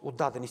Христос,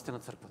 отдадени сте на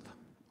църквата.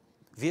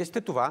 Вие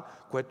сте това,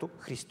 което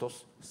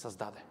Христос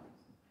създаде.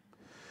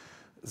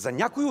 За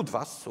някои от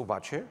вас,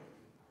 обаче,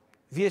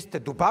 вие сте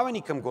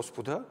добавени към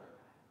Господа,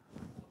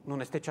 но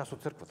не сте част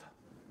от църквата.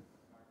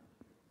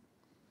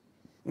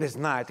 Не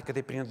знаете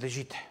къде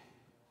принадлежите.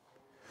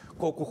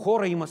 Колко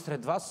хора има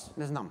сред вас,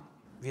 не знам.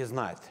 Вие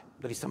знаете.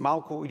 Дали са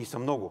малко или са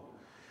много.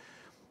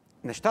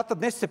 Нещата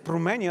днес се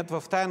променят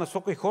в тая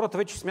насока и хората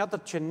вече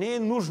смятат, че не е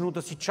нужно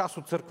да си част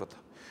от църквата.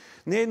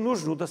 Не е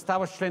нужно да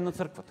ставаш член на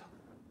църквата.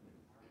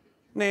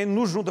 Не е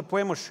нужно да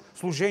поемаш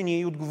служение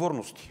и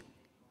отговорности.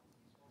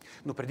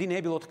 Но преди не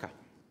е било така.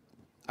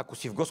 Ако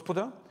си в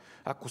Господа,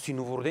 ако си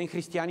новороден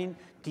християнин,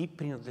 ти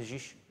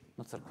принадлежиш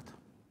на църквата.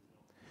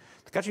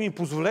 Така че ми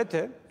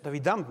позволете да ви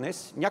дам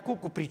днес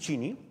няколко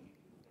причини,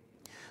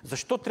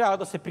 защо трябва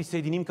да се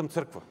присъединим към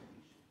църква.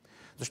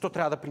 Защо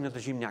трябва да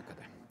принадлежим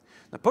някъде.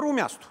 На първо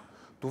място,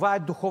 това е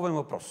духовен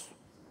въпрос.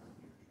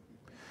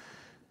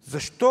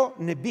 Защо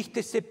не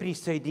бихте се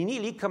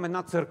присъединили към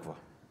една църква?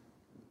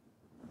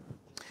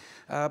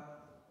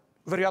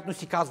 Вероятно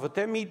си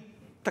казвате,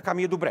 така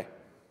ми е добре.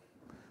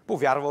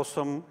 Повярвал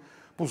съм,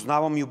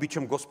 познавам и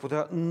обичам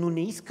Господа, но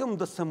не искам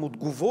да съм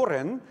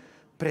отговорен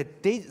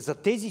за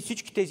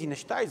всички тези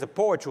неща и за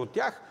повече от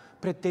тях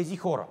пред тези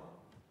хора.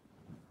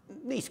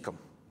 Не искам.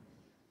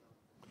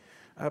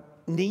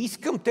 Не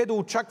искам те да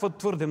очакват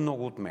твърде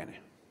много от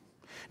мене.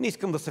 Не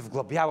искам да се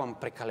вглъбявам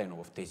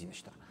прекалено в тези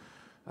неща.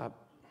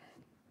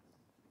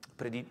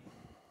 Преди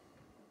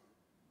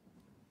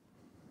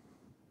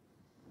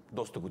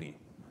доста години,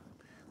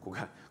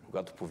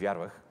 когато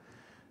повярвах,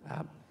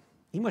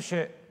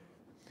 имаше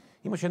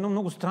едно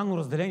много странно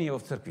разделение в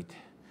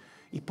църквите.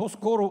 И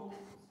по-скоро,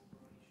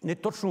 не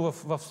точно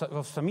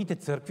в самите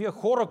църкви, а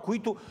хора,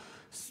 които,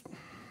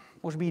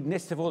 може би и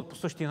днес се водят по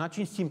същия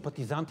начин,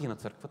 симпатизанти на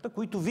църквата,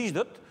 които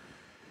виждат,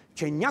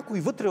 че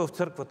някой вътре в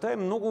църквата е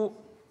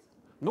много,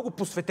 много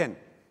посветен.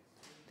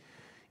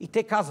 И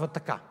те казват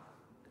така.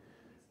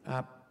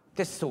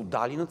 Те са се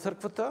отдали на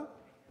църквата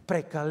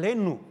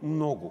прекалено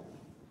много.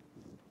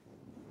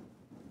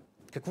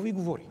 Какво ви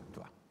говори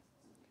това?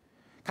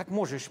 Как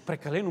можеш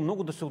прекалено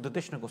много да се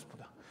отдадеш на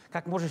Господа?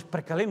 Как можеш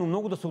прекалено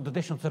много да се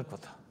отдадеш на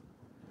църквата?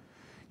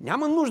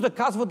 Няма нужда,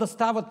 казва, да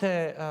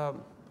ставате,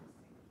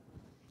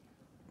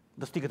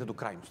 да стигате до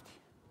крайности.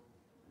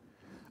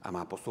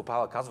 Ама апостол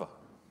Павел казва,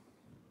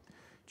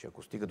 че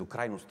ако стига до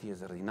крайности е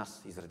заради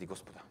нас и заради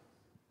Господа.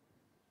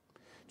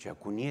 Че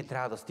ако ние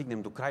трябва да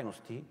стигнем до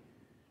крайности,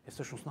 е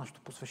всъщност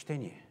нашето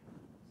посвещение.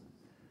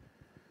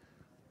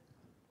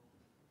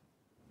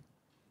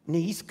 Не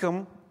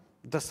искам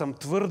да съм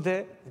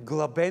твърде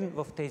вглъбен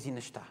в тези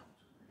неща.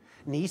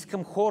 Не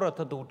искам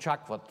хората да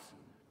очакват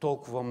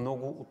толкова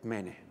много от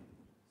мене.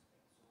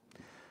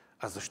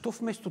 А защо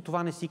вместо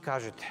това не си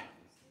кажете?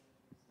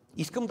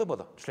 Искам да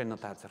бъда член на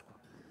тая църква.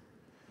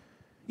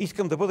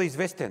 Искам да бъда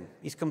известен,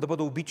 искам да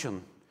бъда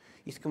обичан,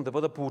 искам да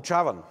бъда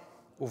получаван,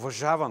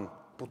 уважаван,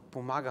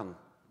 подпомаган.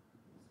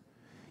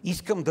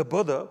 Искам да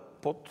бъда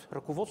под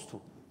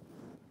ръководство,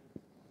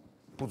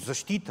 под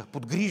защита,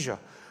 под грижа.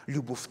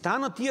 Любовта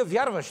на тия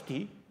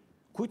вярващи,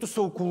 които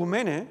са около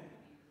мене,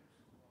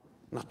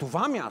 на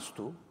това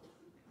място,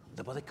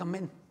 да бъде към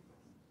мен.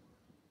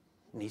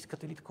 Не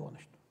искате ли такова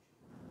нещо?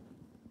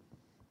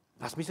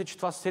 Аз мисля, че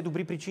това са все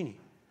добри причини.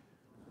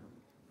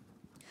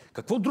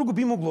 Какво друго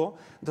би могло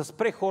да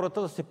спре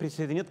хората да се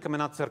присъединят към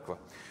една църква?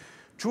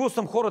 Чувал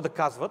съм хора да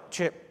казват,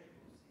 че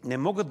не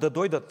могат да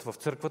дойдат в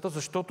църквата,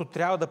 защото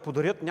трябва да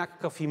подарят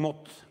някакъв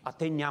имот, а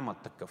те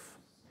нямат такъв.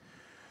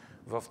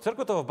 В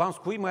църквата в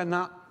Банско има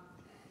една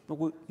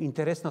много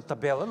интересна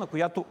табела, на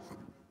която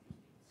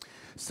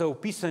са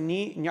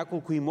описани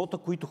няколко имота,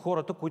 които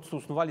хората, които са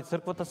основали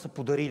църквата, са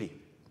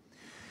подарили.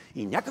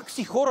 И някак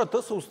си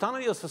хората са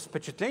останали с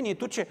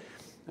впечатлението, че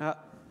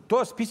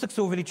този списък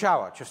се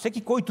увеличава, че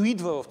всеки, който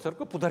идва в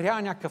църква,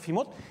 подарява някакъв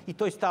имот и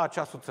той става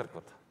част от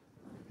църквата.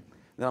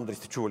 Не знам дали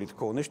сте чували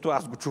такова нещо,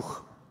 аз го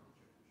чух.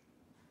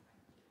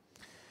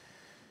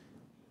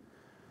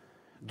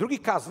 Други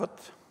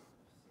казват,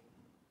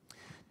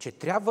 че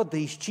трябва да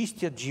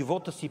изчистят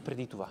живота си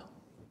преди това.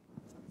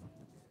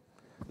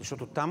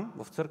 Защото там,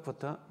 в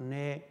църквата,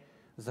 не е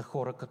за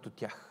хора като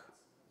тях.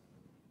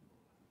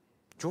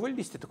 Чували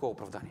ли сте такова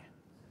оправдание?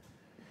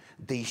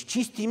 Да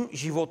изчистим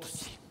живота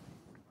си.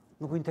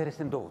 Много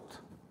интересен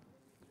довод.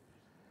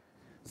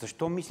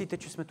 Защо мислите,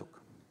 че сме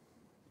тук?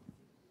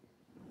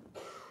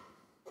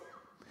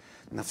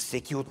 На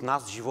всеки от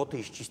нас живота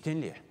изчистен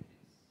ли е?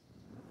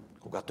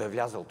 Когато е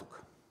влязъл тук?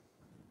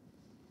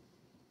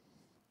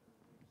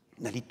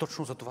 Нали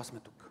точно за това сме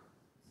тук?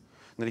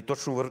 Нали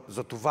точно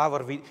за това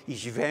върви и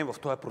живеем в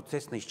този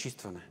процес на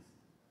изчистване?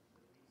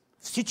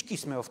 Всички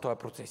сме в този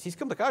процес.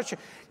 Искам да кажа, че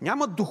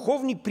няма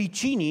духовни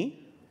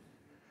причини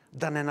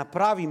да не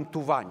направим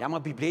това, няма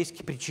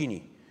библейски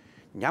причини,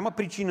 няма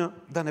причина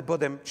да не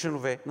бъдем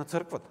членове на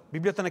църквата.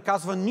 Библията не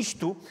казва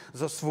нищо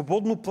за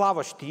свободно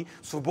плаващи,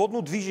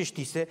 свободно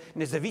движещи се,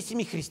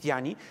 независими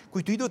християни,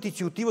 които идват и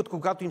си отиват,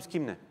 когато им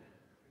скимне.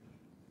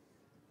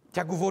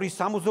 Тя говори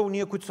само за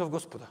уния, които са в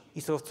Господа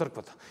и са в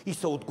църквата и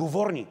са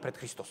отговорни пред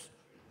Христос.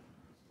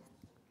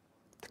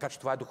 Така че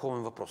това е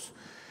духовен въпрос.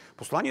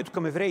 Посланието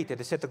към евреите,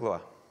 10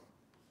 глава.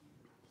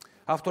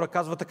 Автора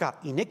казва така: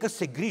 и нека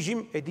се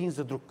грижим един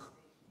за друг.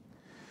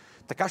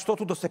 Така,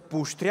 щото да се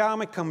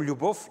поощряваме към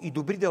любов и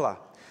добри дела,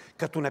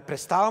 като не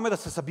преставаме да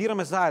се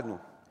събираме заедно,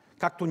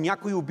 както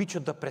някои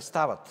обичат да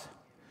престават,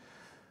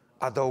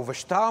 а да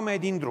увещаваме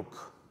един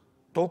друг,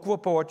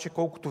 толкова повече,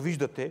 колкото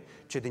виждате,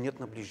 че денят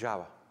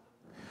наближава.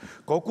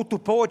 Колкото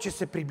повече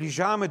се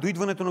приближаваме до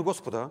идването на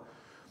Господа,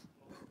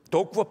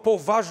 толкова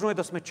по-важно е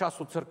да сме част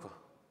от църква.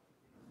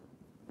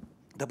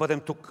 Да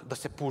бъдем тук, да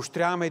се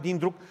поощряваме един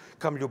друг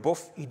към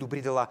любов и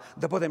добри дела,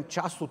 да бъдем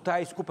част от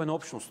тая изкупена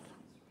общност.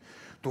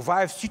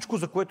 Това е всичко,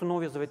 за което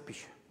Новия Завет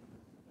пише.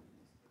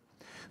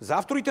 За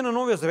авторите на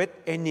Новия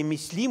Завет е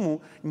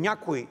немислимо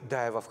някой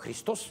да е в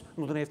Христос,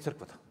 но да не е в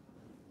църквата.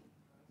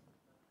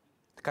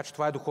 Така че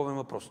това е духовен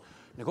въпрос.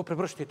 Не го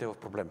превръщайте в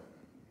проблем.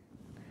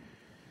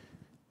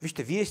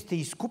 Вижте, вие сте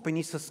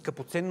изкупени с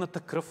скъпоценната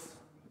кръв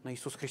на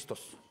Исус Христос.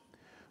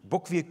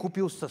 Бог ви е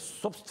купил със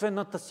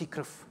собствената си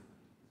кръв.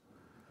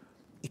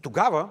 И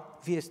тогава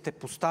вие сте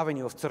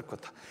поставени в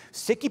църквата.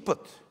 Всеки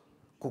път,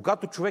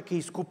 когато човек е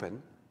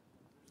изкупен,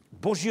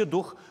 Божия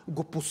дух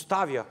го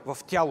поставя в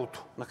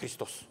тялото на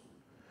Христос.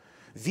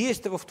 Вие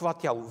сте в това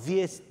тяло.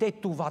 Вие сте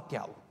това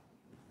тяло.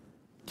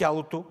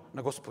 Тялото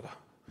на Господа.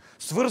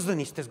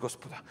 Свързани сте с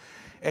Господа.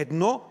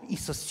 Едно и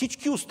с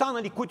всички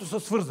останали, които са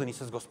свързани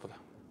с Господа.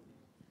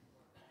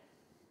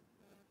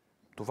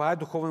 Това е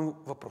духовен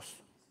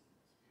въпрос.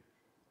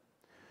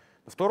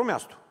 На второ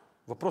място,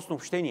 въпрос на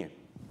общение.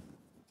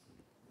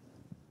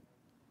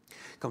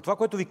 Към това,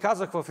 което ви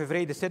казах в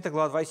Евреи 10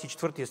 глава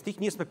 24 стих,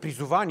 ние сме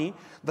призовани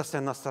да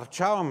се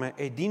насърчаваме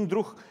един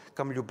друг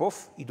към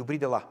любов и добри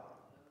дела.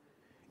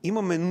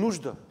 Имаме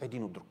нужда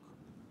един от друг.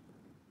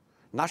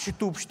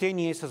 Нашето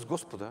общение е с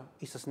Господа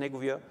и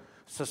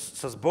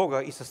с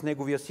Бога и с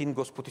Неговия Син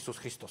Господ Исус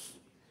Христос.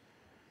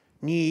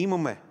 Ние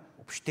имаме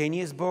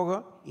общение с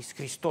Бога и с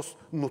Христос,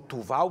 но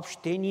това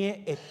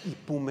общение е и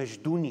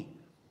помежду ни.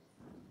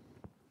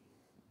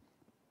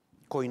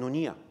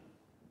 Койнония.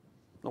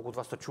 Много от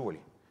вас са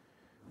чували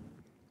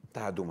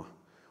тая дума.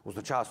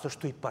 Означава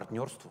също и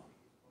партньорство.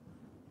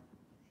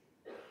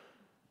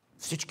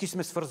 Всички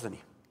сме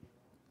свързани.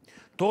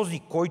 Този,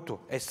 който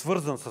е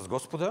свързан с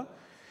Господа,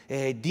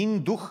 е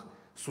един дух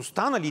с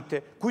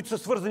останалите, които са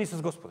свързани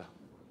с Господа.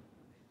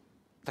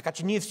 Така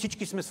че ние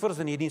всички сме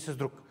свързани един с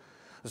друг.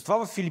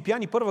 Затова в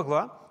Филипяни 1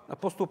 глава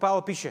апостол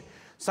Павел пише: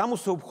 само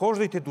се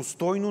обхождайте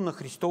достойно на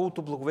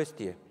Христовото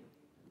благовестие.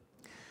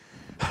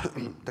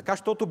 Така,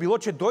 щото било,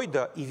 че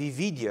дойда и ви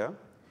видя,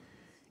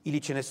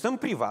 или че не съм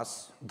при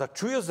вас, да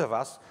чуя за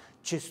вас,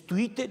 че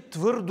стоите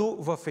твърдо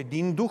в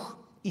един дух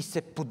и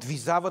се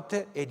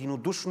подвизавате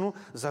единодушно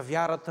за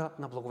вярата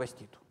на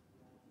благовестието.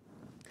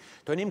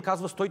 Той не им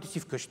казва: стойте си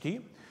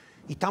вкъщи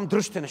и там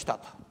дръжте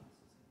нещата.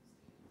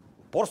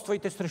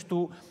 Упорствайте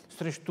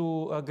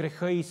срещу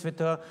греха и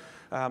света.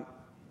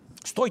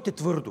 Стойте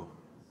твърдо.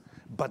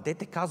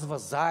 Бъдете, казва,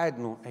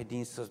 заедно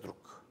един с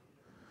друг.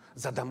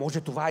 За да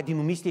може това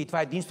единомислие и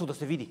това единство да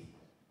се види.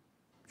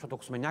 Защото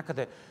ако сме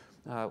някъде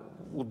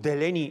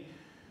отделени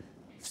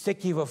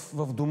всеки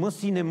в дома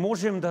си, не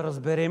можем да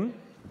разберем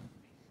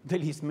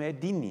дали сме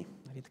единни.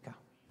 Нали така?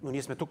 Но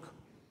ние сме тук.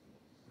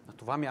 На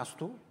това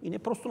място и не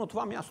просто на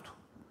това място.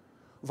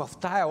 В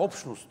тая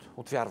общност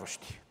от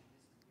вярващи.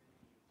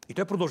 И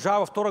той продължава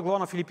във 2 глава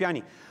на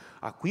Филипяни.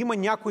 Ако има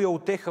някоя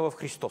утеха в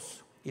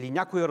Христос, или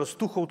някоя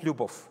разтуха от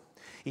любов,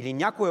 или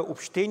някое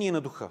общение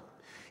на духа,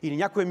 или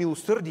някое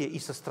милосърдие и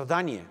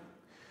състрадание,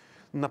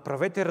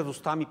 направете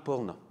радостта ми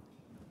пълна.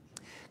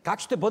 Как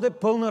ще бъде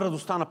пълна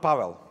радостта на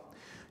Павел?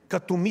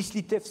 Като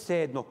мислите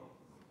все едно.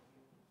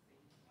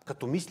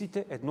 Като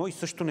мислите едно и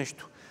също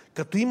нещо.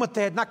 Като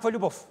имате еднаква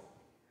любов.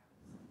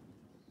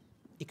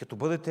 И като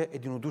бъдете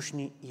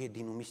единодушни и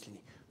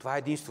единомислени. Това е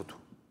единството.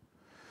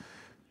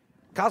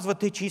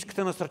 Казвате, че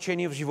искате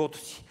насърчение в живота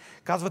си.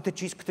 Казвате,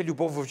 че искате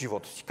любов в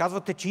живота си.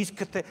 Казвате, че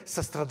искате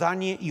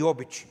състрадание и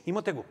обич.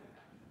 Имате го.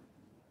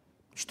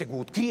 Ще го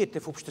откриете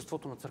в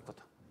обществото на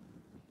църквата.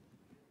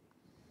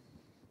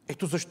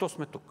 Ето защо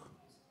сме тук.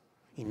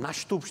 И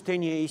нашето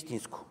общение е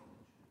истинско.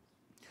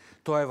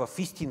 То е в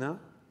истина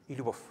и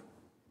любов.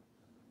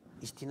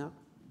 Истина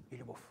и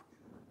любов.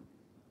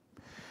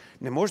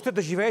 Не можете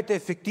да живеете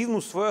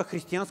ефективно своя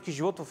християнски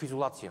живот в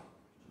изолация.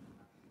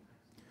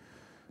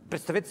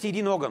 Представете си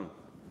един огън.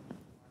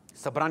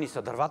 Събрани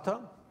са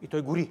дървата и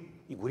той гори.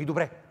 И гори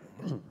добре.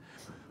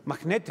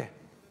 Махнете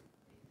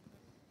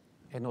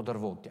едно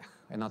дърво от тях.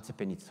 Една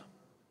цепеница.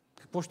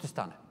 Какво ще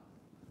стане?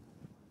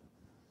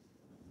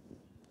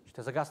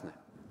 Ще загасне.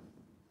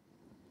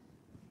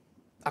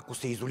 Ако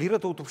се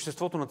изолирате от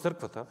обществото на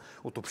църквата,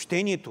 от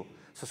общението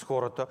с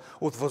хората,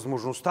 от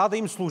възможността да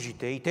им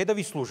служите и те да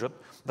ви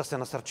служат, да се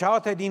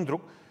насърчавате един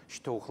друг,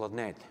 ще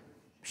охладнеете.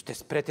 Ще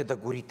спрете да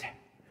горите.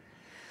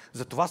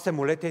 Затова се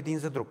молете един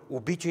за друг.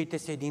 Обичайте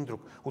се един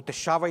друг.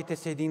 Утешавайте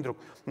се един друг.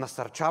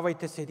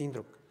 Насърчавайте се един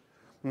друг.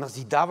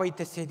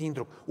 Назидавайте се един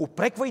друг.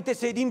 Упреквайте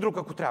се един друг,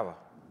 ако трябва.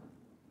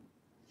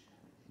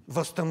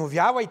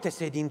 Възстановявайте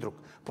се един друг.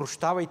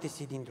 Прощавайте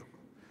се един друг.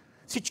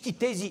 Всички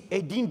тези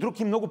един друг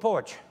и много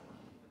повече.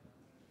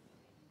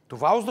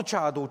 Това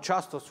означава да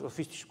участваш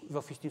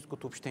в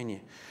истинското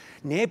общение.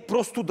 Не е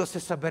просто да се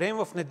съберем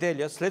в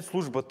неделя след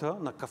службата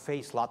на кафе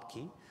и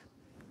сладки.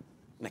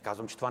 Не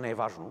казвам, че това не е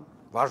важно.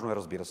 Важно е,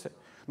 разбира се,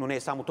 но не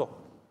е само то.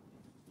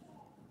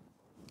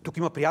 Тук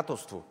има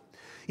приятелство.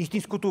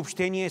 Истинското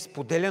общение е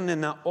споделяне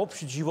на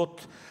общ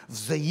живот,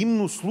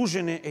 взаимно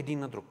служене един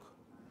на друг.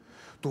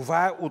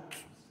 Това е от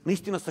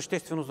наистина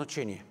съществено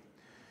значение.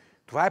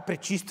 Това е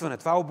пречистване,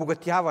 това е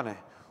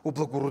обогатяване,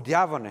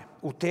 облагородяване,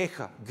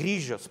 утеха,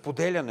 грижа,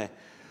 споделяне,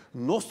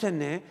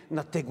 носене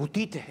на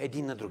теготите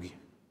един на други.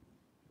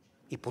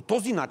 И по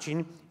този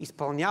начин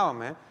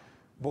изпълняваме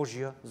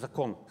Божия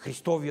закон,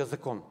 Христовия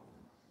закон.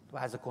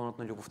 Това е законът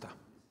на любовта.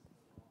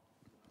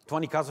 Това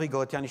ни казва и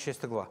Галатяни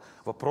 6 глава.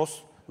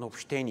 Въпрос на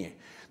общение.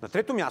 На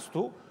трето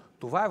място,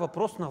 това е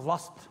въпрос на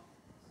власт.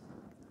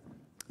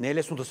 Не е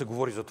лесно да се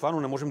говори за това,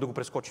 но не можем да го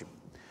прескочим.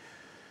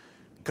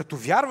 Като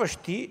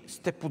вярващи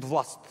сте под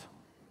власт.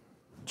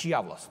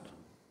 Чия власт?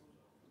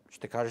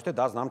 Ще кажете,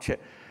 да, знам, че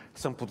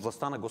съм под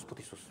властта на Господ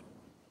Исус.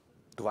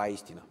 Това е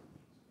истина.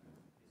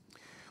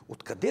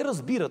 Откъде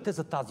разбирате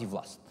за тази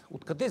власт?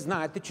 Откъде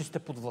знаете, че сте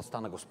под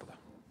властта на Господа?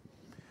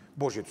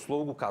 Божието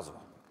Слово го казва.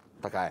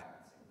 Така е.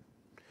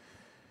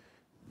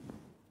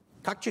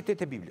 Как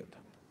четете Библията?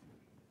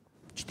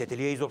 Четете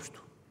ли я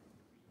изобщо?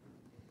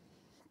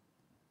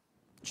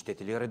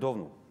 Четете ли я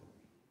редовно?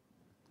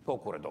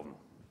 Колко редовно?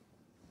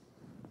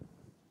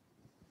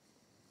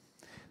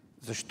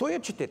 Защо я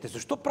четете?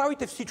 Защо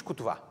правите всичко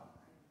това?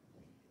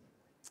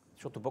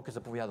 Защото Бог е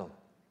заповядал.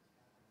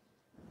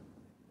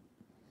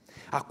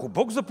 Ако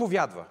Бог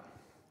заповядва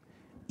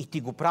и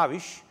ти го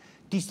правиш,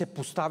 ти се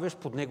поставяш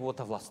под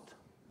Неговата власт.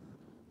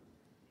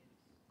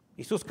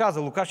 Исус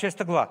каза, Лука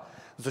 6 глава,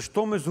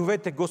 защо ме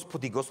зовете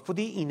Господи,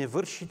 Господи и не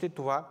вършите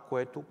това,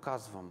 което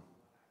казвам?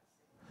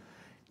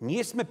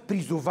 Ние сме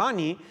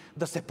призовани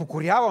да се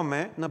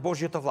покоряваме на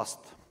Божията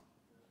власт.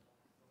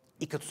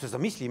 И като се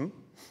замислим,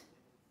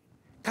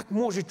 как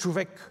може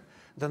човек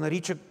да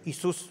нарича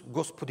Исус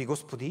Господи,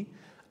 Господи,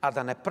 а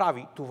да не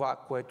прави това,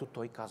 което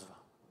Той казва?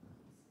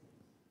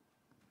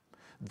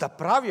 Да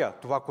правя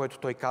това, което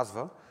Той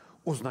казва,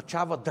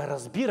 означава да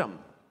разбирам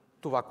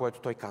това,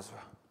 което Той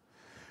казва.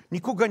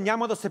 Никога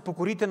няма да се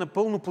покорите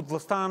напълно под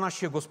властта на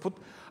нашия Господ,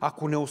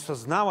 ако не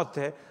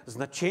осъзнавате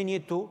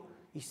значението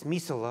и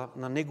смисъла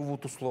на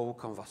Неговото Слово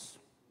към вас.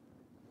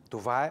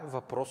 Това е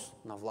въпрос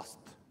на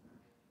власт.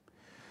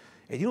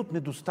 Един от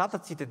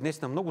недостатъците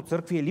днес на много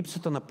църкви е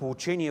липсата на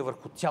поучение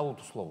върху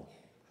цялото Слово.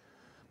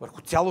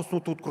 Върху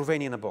цялостното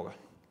откровение на Бога.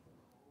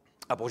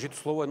 А Божието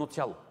Слово е едно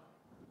цяло.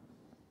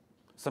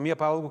 Самия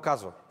Павел го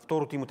казва,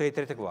 2 Тимотей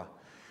 3 глава.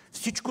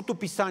 Всичкото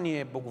писание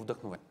е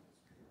боговдъхновено.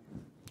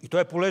 И то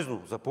е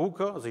полезно за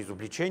поука, за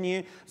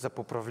изобличение, за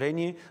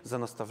поправление, за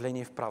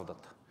наставление в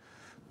правдата.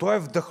 То е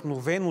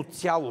вдъхновено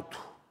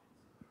цялото,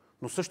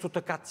 но също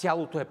така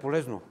цялото е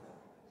полезно.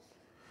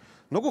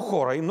 Много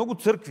хора и много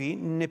църкви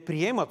не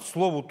приемат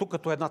Словото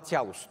като една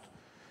цялост,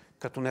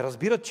 като не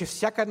разбират, че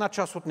всяка една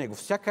част от него,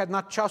 всяка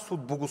една част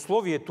от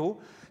богословието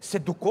се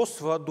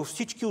докосва до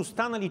всички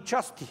останали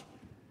части.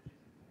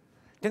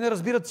 Те не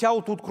разбират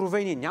цялото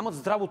откровение, нямат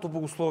здравото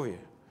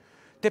богословие.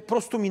 Те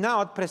просто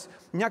минават през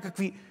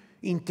някакви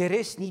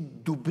интересни,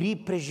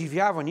 добри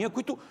преживявания,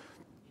 които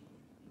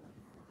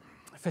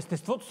в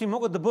естеството си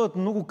могат да бъдат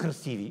много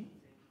красиви,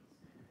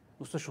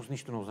 но всъщност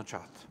нищо не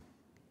означават.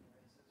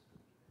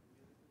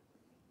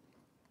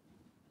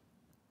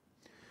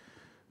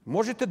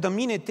 Можете да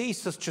минете и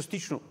с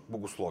частично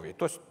богословие,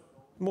 т.е.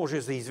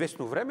 може за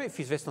известно време и в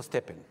известна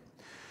степен.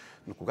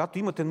 Но когато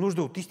имате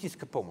нужда от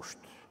истинска помощ,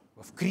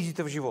 в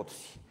кризите в живота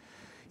си,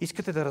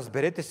 искате да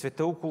разберете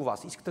света около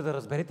вас, искате да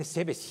разберете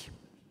себе си,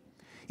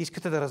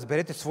 искате да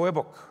разберете своя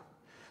Бог,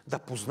 да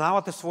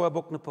познавате своя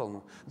Бог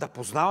напълно, да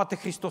познавате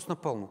Христос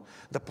напълно,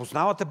 да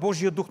познавате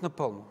Божия дух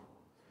напълно,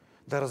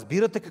 да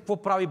разбирате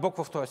какво прави Бог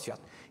в този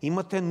свят.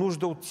 Имате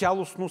нужда от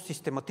цялостно,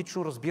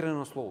 систематично разбиране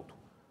на Словото.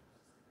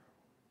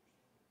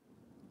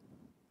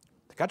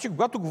 Така че,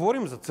 когато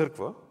говорим за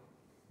църква,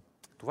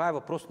 това е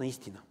въпрос на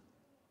истина.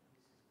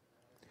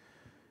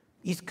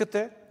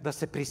 Искате да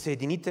се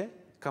присъедините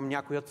към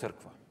някоя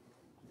църква.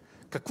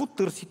 Какво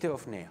търсите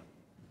в нея?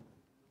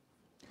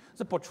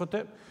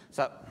 Започвате...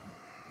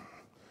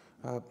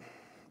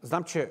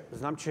 Знам,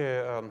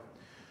 че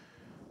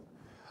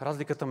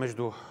разликата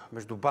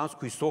между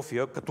Банско и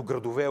София като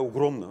градове е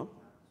огромна.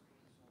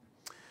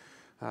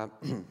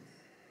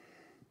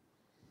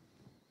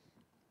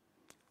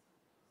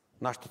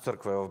 Нашата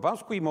църква е в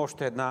Банско, има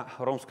още една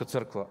ромска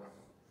църква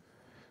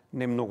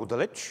не много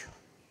далеч.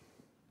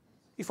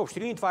 И в общи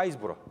линии това е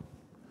избора.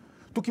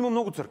 Тук има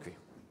много църкви.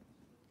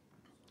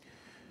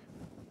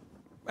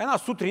 Една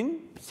сутрин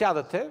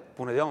сядате,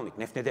 понеделник,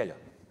 не в неделя,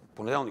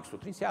 понеделник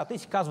сутрин, сядате и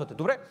си казвате,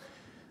 добре,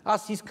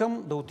 аз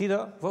искам да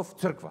отида в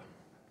църква.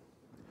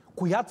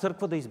 Коя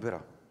църква да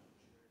избера?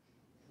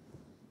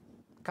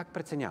 Как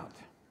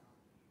преценявате?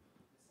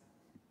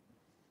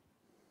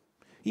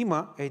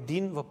 Има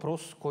един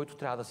въпрос, който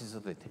трябва да си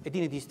зададете.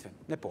 Един единствен,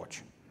 не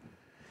повече.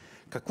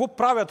 Какво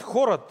правят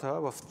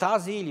хората в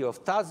тази или в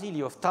тази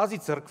или в тази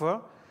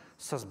църква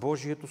с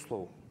Божието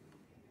Слово?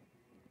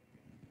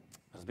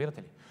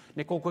 Разбирате ли?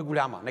 Не колко е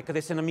голяма, не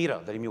къде се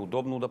намира, дали ми е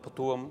удобно да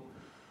пътувам,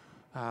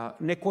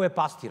 не кой е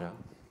пастира,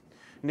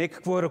 не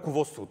какво е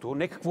ръководството,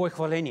 не какво е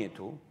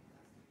хвалението.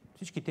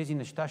 Всички тези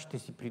неща ще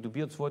си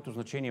придобият своето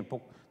значение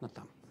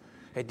по-натам.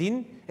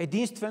 Един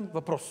единствен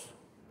въпрос.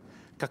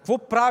 Какво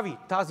прави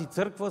тази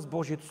църква с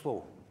Божието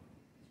Слово?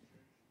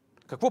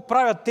 Какво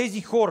правят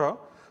тези хора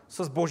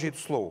с Божието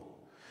Слово?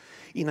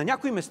 И на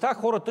някои места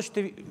хората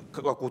ще,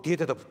 ако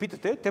отидете да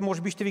попитате, те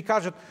може би ще ви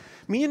кажат,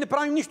 ние не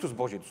правим нищо с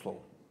Божието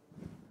Слово.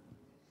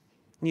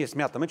 Ние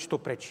смятаме, че то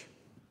пречи.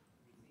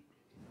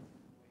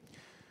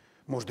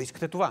 Може да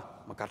искате това,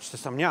 макар че се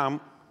съмнявам,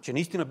 че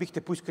наистина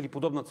бихте поискали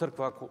подобна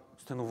църква, ако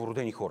сте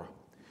новородени хора.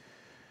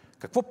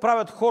 Какво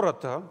правят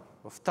хората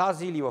в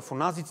тази или в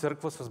онази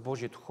църква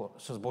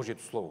с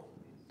Божието Слово?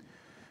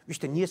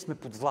 Вижте, ние сме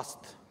под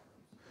власт.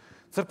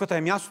 Църквата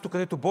е мястото,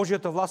 където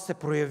Божията власт се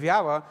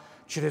проявява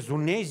чрез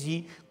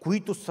онези,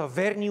 които са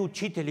верни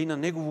учители на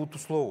Неговото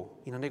Слово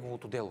и на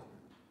Неговото дело.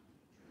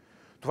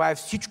 Това е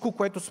всичко,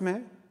 което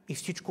сме и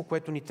всичко,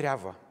 което ни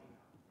трябва.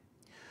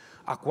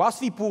 Ако аз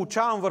ви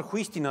получавам върху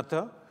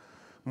истината,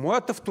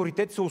 моят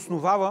авторитет се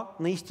основава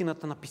на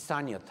истината на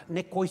писанията.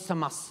 Не кой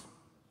съм аз,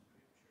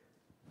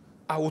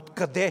 а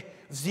откъде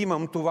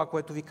взимам това,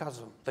 което ви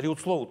казвам. Дали от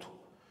Словото?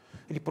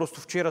 Или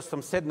просто вчера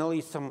съм седнал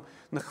и съм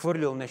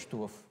нахвърлил нещо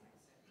в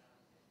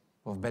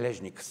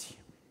бележника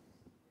си.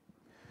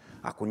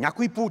 Ако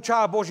някой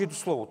получава Божието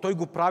Слово, той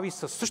го прави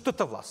със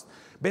същата власт,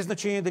 без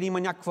значение дали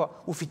има някаква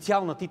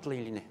официална титла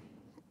или не.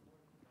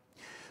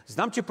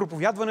 Знам, че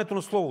проповядването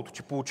на Словото,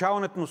 че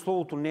получаването на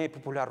Словото не е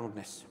популярно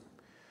днес.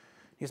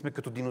 Ние сме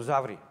като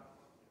динозаври,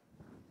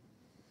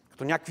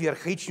 като някакви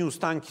архаични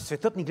останки.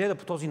 Светът ни гледа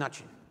по този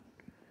начин.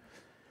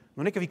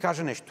 Но нека ви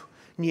кажа нещо.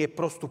 Ние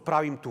просто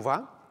правим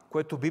това,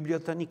 което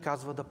Библията ни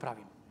казва да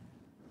правим.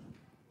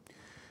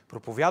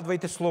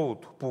 Проповядвайте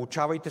Словото,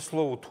 получавайте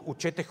Словото,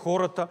 учете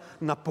хората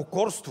на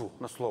покорство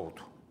на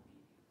Словото.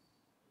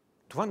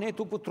 Това не е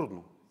толкова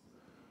трудно.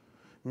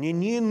 Не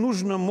ни е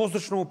нужна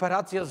мозъчна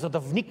операция, за да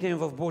вникнем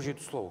в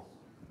Божието Слово.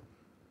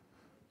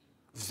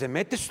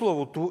 Вземете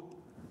Словото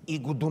и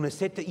го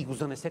донесете и го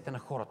занесете на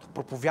хората.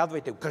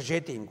 Проповядвайте го,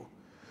 кажете им го.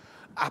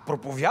 А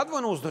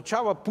проповядване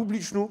означава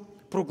публично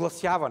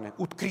прогласяване,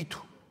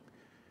 открито.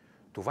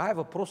 Това е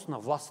въпрос на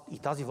власт и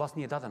тази власт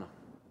ни е дадена.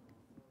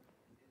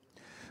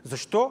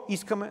 Защо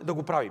искаме да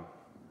го правим?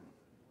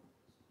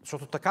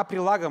 Защото така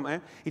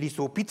прилагаме или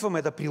се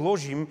опитваме да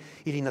приложим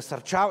или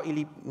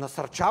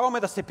насърчаваме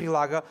да се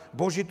прилага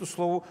Божието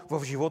Слово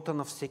в живота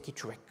на всеки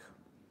човек.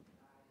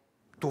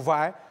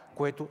 Това е,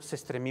 което се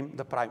стремим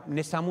да правим.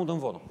 Не само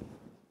дънводом.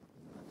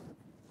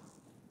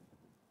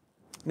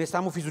 Не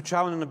само в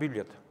изучаване на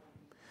Библията.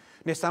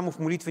 Не само в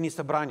молитвени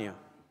събрания.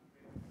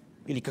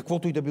 Или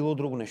каквото и да било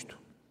друго нещо.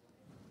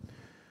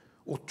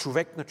 От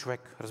човек на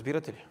човек.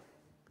 Разбирате ли?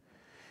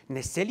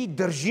 Не се ли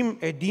държим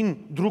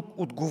един друг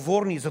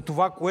отговорни за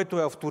това, което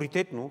е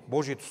авторитетно,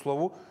 Божието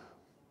Слово,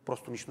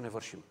 просто нищо не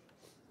вършим.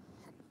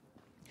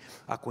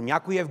 Ако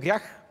някой е в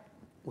грях,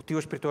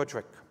 отиваш при този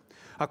човек.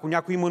 Ако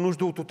някой има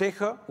нужда от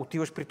утеха,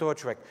 отиваш при този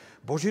човек.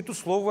 Божието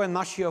Слово е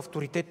нашия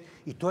авторитет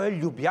и той е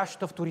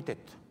любящ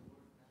авторитет.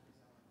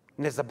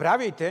 Не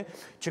забравяйте,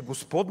 че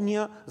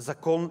Господния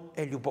закон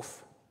е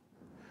любов.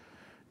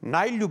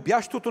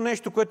 Най-любящото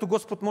нещо, което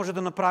Господ може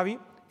да направи,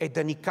 е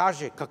да ни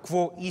каже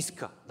какво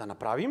иска да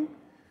направим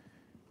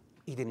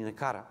и да ни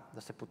накара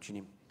да се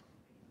подчиним.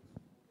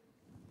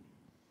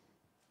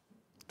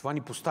 Това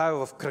ни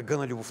поставя в кръга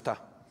на любовта,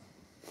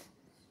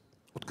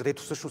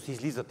 откъдето всъщност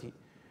излизат и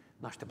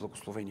нашите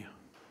благословения.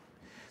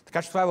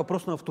 Така че това е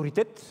въпрос на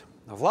авторитет,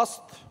 на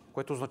власт,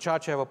 което означава,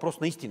 че е въпрос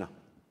на истина.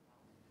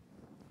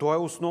 То е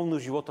основно в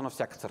живота на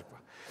всяка църква.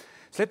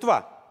 След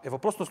това е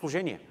въпрос на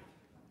служение.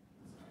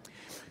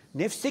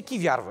 Не всеки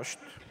вярващ,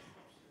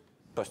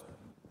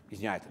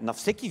 на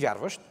всеки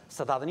вярващ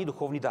са дадени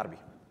духовни дарби.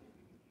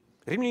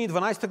 Римляни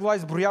 12 глава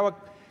изброява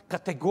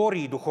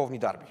категории духовни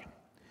дарби.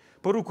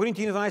 Първо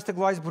Коринтияни 12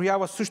 глава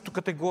изброява също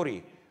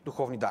категории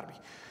духовни дарби.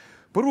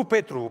 Първо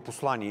Петрово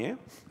послание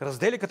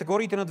разделя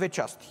категориите на две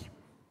части.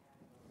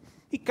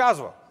 И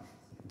казва,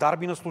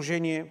 дарби на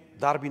служение,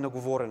 дарби на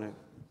говорене.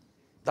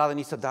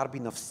 Дадени са дарби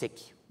на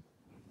всеки.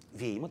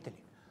 Вие имате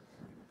ли?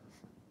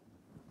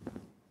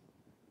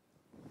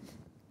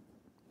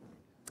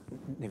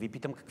 Не ви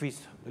питам какви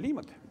са. Дали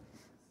имате?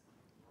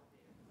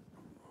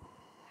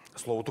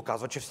 Словото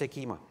казва, че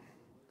всеки има.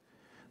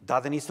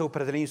 Дадени са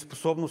определени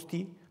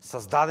способности,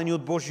 създадени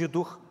от Божия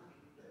дух,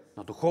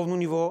 на духовно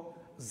ниво,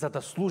 за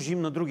да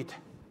служим на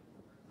другите.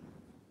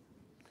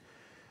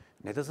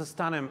 Не да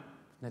застанем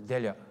в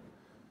неделя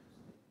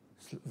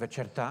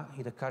вечерта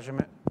и да кажем: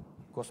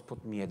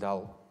 Господ ми е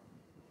дал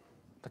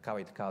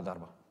такава и такава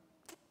дарба.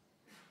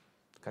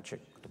 Така че,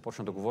 като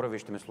почна да говоря, вие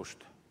ще ме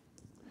слушате.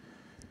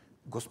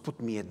 Господ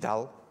ми е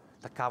дал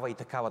такава и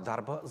такава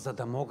дарба, за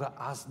да мога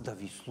аз да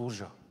ви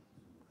служа.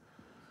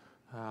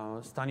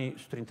 Стани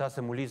сутринта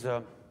се моли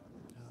за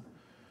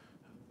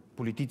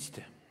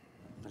политиците.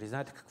 Нали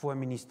знаете какво е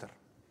министър?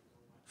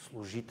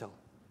 Служител.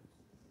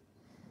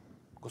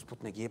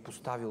 Господ не ги е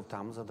поставил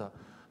там, за да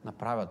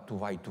направят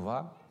това и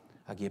това,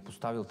 а ги е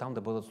поставил там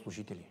да бъдат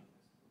служители.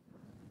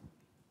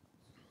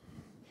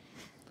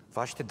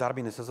 Вашите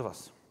дарби не са за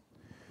вас.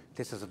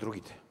 Те са за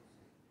другите.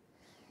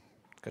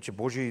 Така че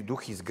Божий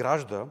дух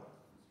изгражда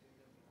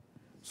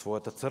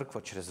своята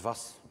църква чрез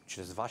вас,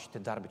 чрез вашите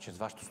дарби, чрез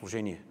вашето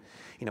служение.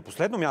 И на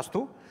последно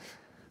място,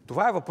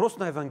 това е въпрос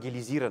на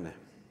евангелизиране.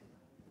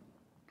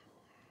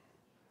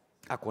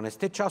 Ако не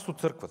сте част от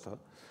църквата,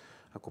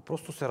 ако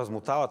просто се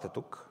размотавате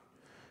тук,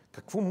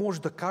 какво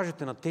може да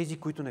кажете на тези,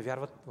 които не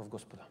вярват в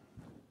Господа?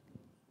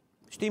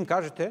 Ще им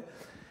кажете: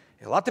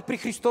 елате при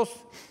Христос,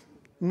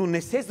 но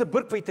не се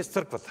забърквайте с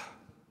църквата.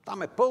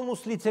 Там е пълно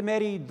с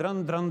лицемери,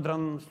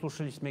 дрън,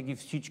 слушали сме ги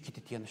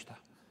всичките тия неща.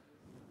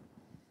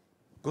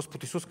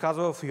 Господ Исус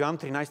казва в Йоан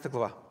 13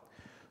 глава: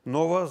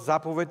 нова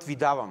заповед ви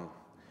давам,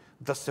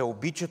 да се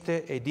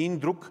обичате един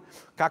друг,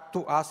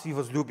 както аз ви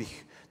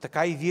възлюбих.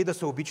 Така и вие да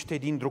се обичате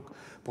един друг.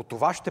 По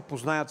това ще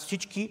познаят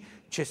всички,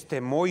 че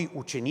сте мои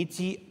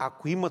ученици,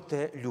 ако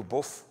имате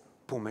любов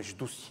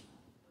помежду си.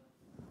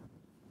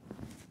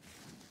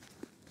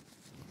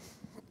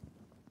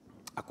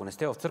 Ако не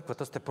сте в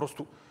църквата, сте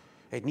просто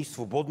едни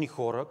свободни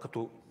хора,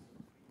 като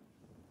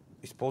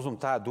използвам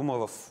тая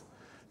дума в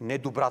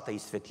недобрата и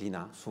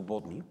светлина,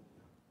 свободни,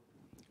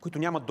 които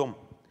нямат дом,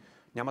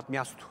 нямат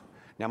място,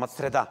 нямат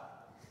среда.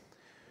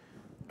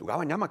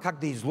 Тогава няма как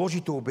да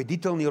изложите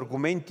убедителни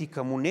аргументи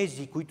към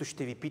онези, които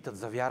ще ви питат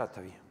за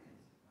вярата ви.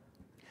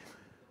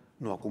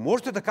 Но ако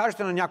можете да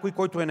кажете на някой,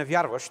 който е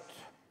невярващ: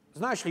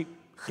 знаеш ли,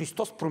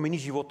 Христос промени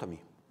живота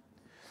ми.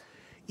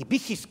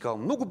 И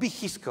много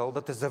бих искал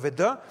да те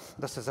заведа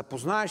да се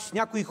запознаеш с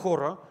някои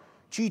хора,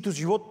 чието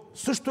живот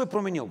също е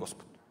променил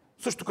Господ.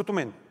 Също като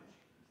мен.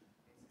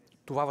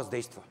 Това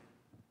въздейства.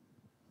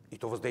 И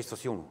то въздейства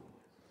силно.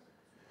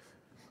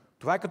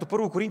 Това е като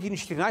 1 Коринтияни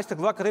 14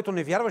 глава, където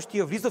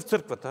невярващия влиза в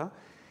църквата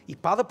и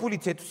пада по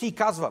лицето си и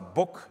казва: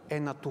 Бог е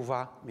на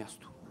това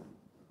място.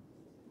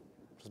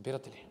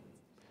 Разбирате ли?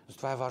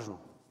 Затова е важно.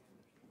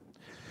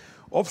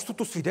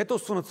 Общото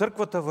свидетелство на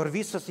църквата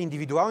върви с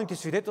индивидуалните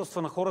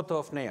свидетелства на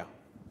хората в нея.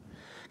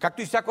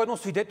 Както и всяко едно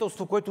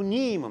свидетелство, което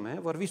ние имаме,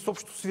 върви с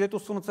общото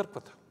свидетелство на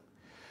църквата.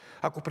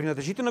 Ако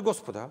принадлежите на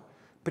Господа,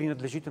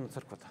 принадлежите на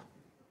църквата.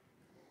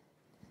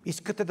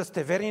 Искате да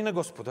сте верни на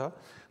Господа,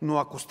 но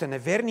ако сте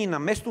неверни на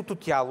местното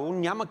тяло,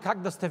 няма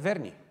как да сте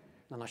верни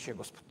на нашия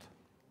Господ.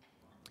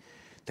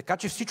 Така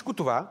че всичко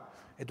това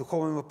е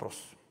духовен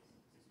въпрос.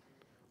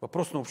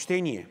 Въпрос на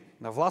общение,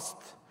 на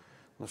власт,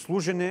 на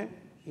служене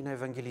и на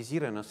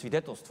евангелизиране, на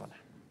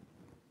свидетелстване.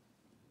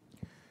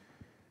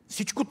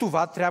 Всичко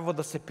това трябва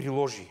да се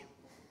приложи.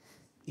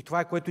 И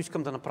това е, което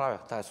искам да направя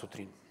тая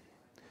сутрин.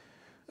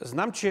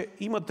 Знам, че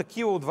има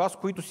такива от вас,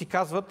 които си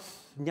казват: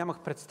 нямах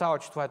представа,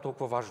 че това е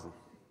толкова важно.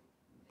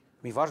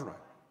 Важно е.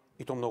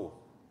 И то много.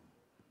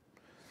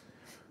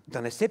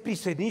 Да не се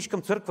присъединиш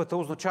към църквата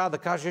означава да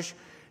кажеш: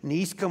 не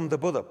искам да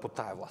бъда под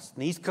тая власт.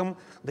 Не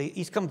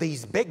искам да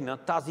избегна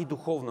тази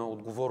духовна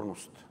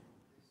отговорност.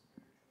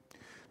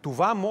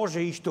 Това може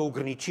и ще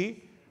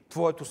ограничи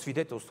твоето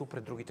свидетелство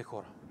пред другите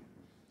хора.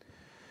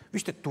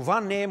 Вижте,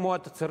 това не е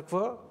моята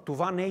църква,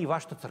 това не е и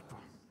вашата църква.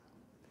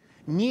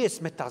 Ние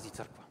сме тази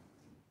църква.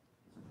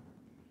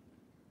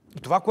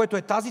 И това, което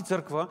е тази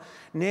църква,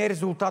 не е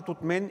резултат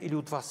от мен или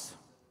от вас.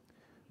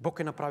 Бог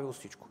е направил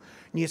всичко.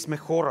 Ние сме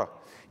хора.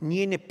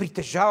 Ние не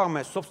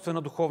притежаваме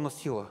собствена духовна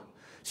сила.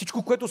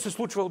 Всичко, което се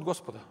случва от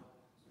Господа,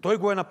 Той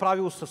го е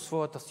направил със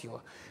своята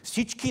сила.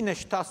 Всички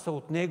неща са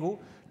от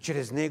Него,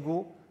 чрез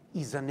Него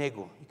и за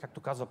Него. И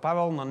както казва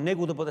Павел, на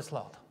Него да бъде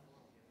славата.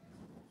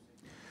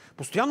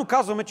 Постоянно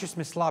казваме, че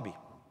сме слаби,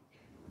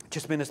 че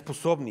сме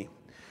неспособни,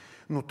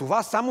 но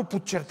това само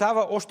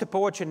подчертава още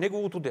повече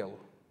Неговото дело,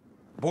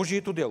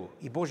 Божието дело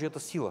и Божията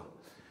сила.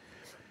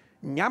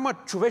 Няма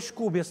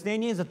човешко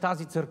обяснение за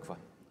тази църква.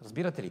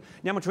 Разбирате ли?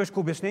 Няма човешко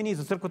обяснение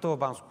за църквата в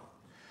Банско.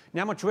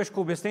 Няма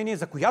човешко обяснение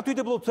за която и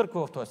да било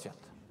църква в този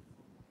свят.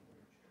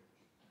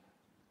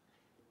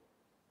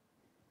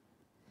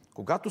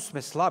 Когато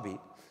сме слаби,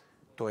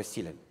 той е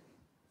силен.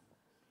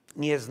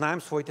 Ние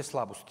знаем своите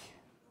слабости.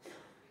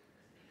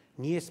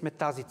 Ние сме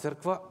тази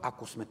църква,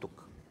 ако сме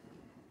тук.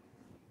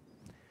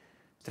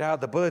 Трябва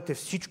да бъдете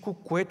всичко,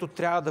 което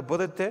трябва да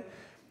бъдете,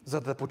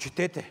 за да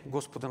почетете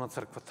Господа на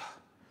църквата.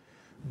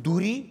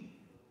 Дори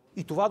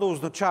и това да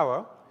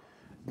означава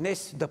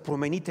днес да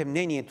промените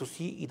мнението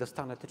си и да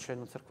станете член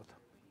на църквата.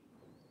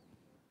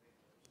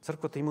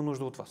 Църквата има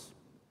нужда от вас.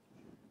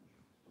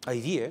 А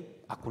и вие,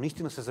 ако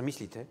наистина се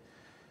замислите,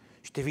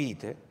 ще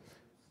видите,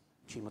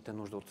 че имате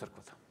нужда от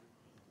църквата.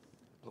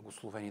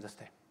 Благословени да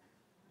сте.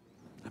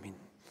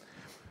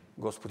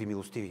 Господи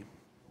милостиви.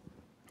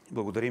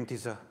 Благодарим Ти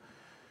за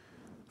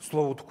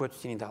Словото, което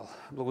си ни дал.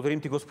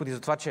 Благодарим Ти, Господи,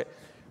 за това, че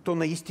то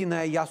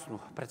наистина е ясно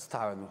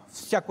представено.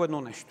 Всяко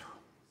едно нещо.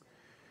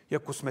 И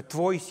ако сме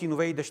Твои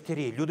синове и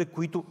дъщери, люди,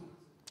 които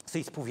са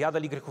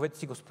изповядали греховете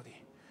си,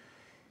 Господи,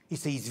 и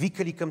са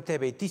извикали към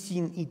Тебе, и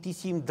Ти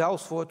си им дал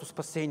своето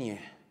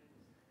спасение,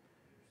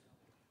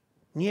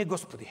 ние,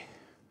 Господи,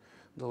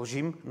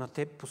 дължим на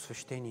Теб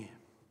посвещение.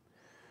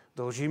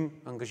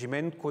 Дължим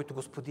ангажимент, който,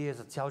 Господи, е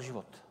за цял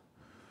живот.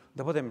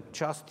 Да бъдем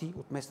части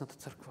от местната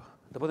църква.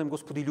 Да бъдем,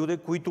 Господи, люди,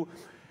 които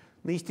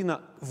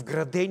наистина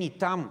вградени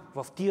там,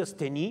 в тия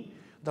стени,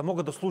 да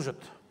могат да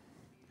служат.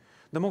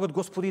 Да могат,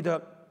 Господи,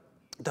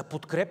 да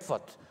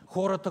подкрепват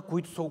хората,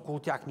 които са около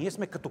тях. Ние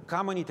сме като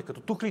камъните,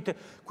 като тухлите,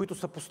 които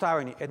са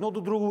поставени едно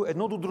до друго,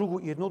 едно до друго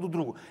и едно до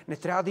друго. Не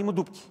трябва да има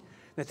дупки,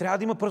 не трябва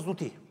да има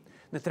празноти,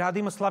 не трябва да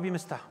има слаби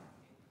места.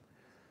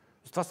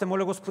 Затова се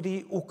моля,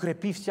 Господи,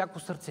 укрепи всяко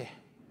сърце.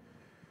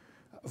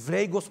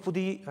 Влей,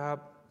 Господи,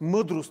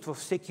 мъдрост във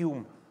всеки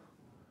ум.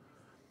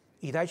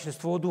 И дай чрез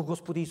Твоя дух,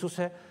 Господи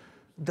Исусе,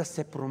 да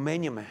се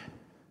променяме,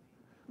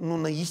 но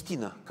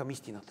наистина към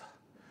истината.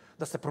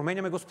 Да се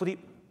променяме, Господи,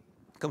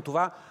 към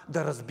това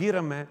да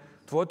разбираме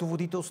Твоето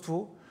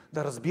водителство,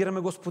 да разбираме,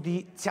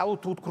 Господи,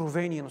 цялото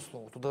откровение на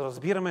Словото, да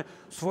разбираме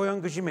своя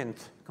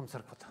ангажимент към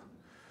църквата.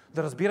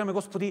 Да разбираме,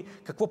 Господи,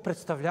 какво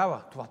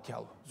представлява това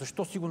тяло,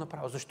 защо си го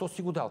направил, защо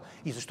си го дал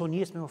и защо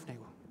ние сме в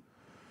него.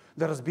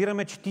 Да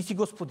разбираме, че Ти си,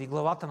 Господи,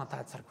 главата на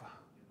тая църква.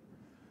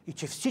 И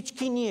че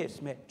всички ние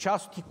сме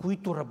части,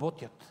 които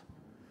работят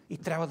и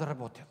трябва да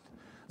работят,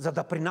 за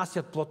да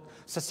принасят плод.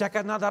 С всяка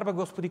една дарба,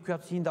 Господи,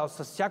 която си ни дал,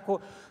 с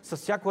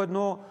всяко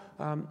едно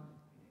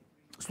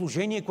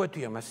служение, което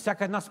имаме, с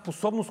всяка една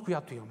способност,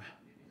 която имаме.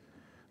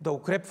 Да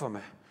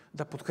укрепваме,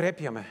 да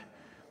подкрепяме,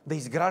 да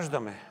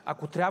изграждаме,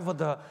 ако трябва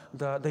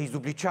да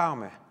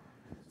изобличаваме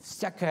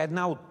всяка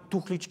една от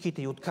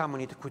тухличките и от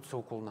камъните, които са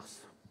около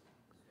нас.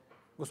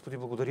 Господи,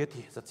 благодаря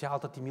Ти за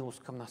цялата Ти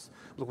милост към нас.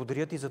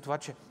 Благодаря Ти за това,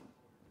 че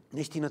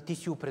наистина Ти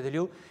си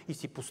определил и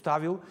си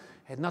поставил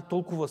една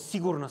толкова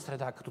сигурна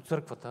среда, като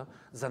църквата,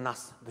 за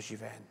нас да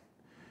живеем.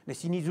 Не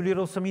си ни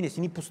изолирал сами, не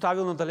си ни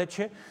поставил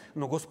надалече,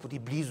 но, Господи,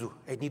 близо,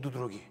 едни до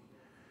други,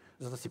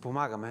 за да си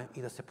помагаме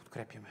и да се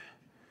подкрепяме.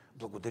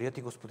 Благодаря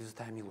Ти, Господи, за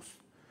тая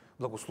милост.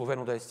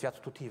 Благословено да е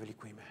святото Ти и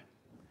велико име.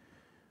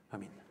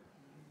 Амин.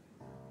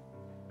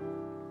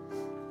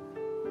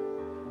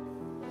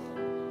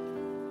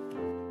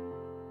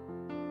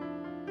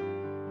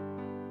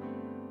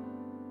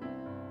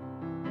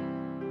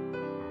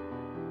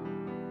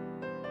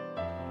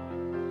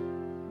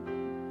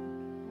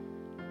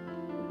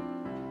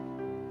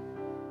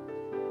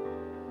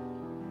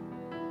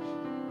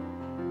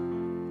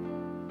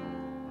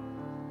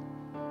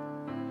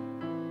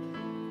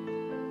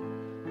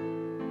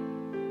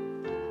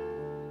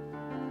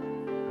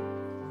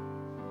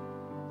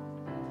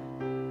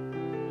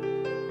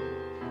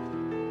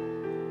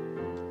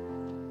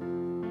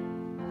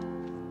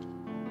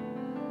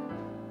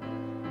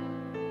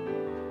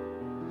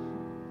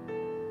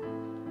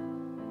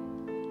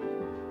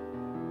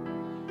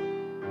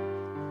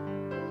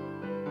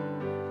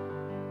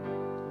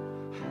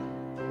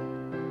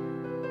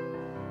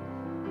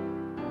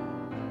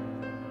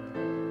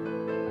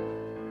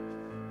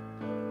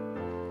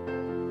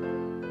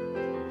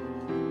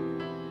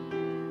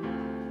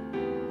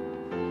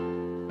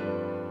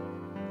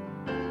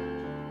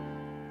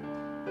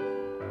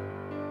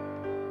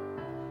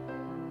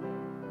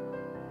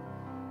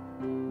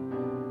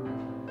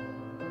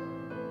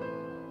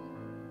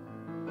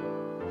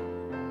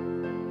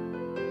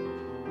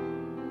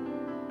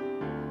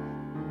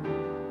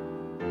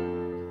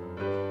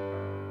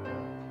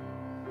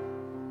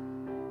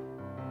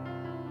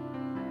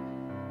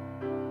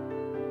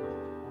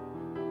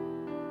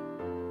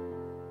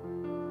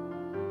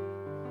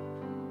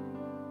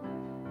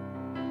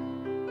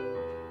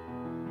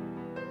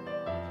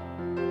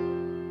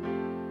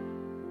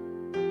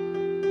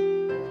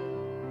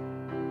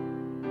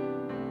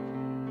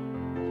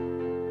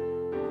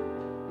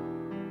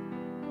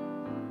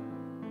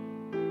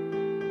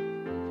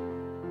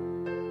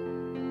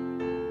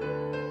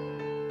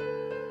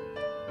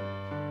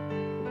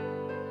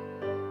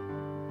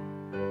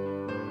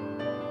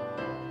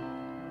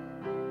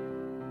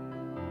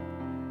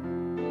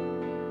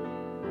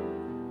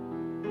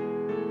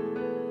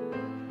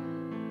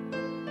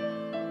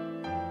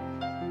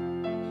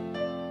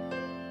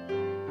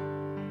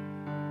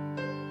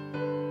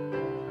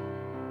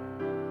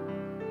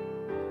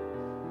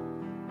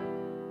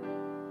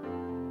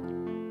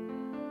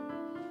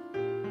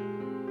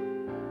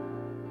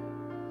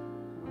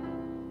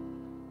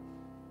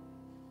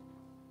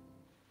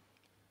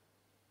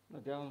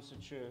 Надявам се,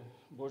 че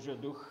Божия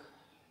дух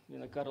ни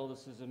накарал да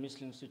се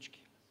замислим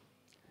всички.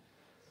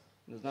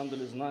 Не знам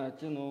дали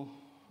знаете, но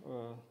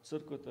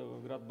църквата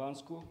в град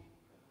Банско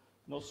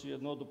носи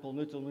едно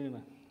допълнително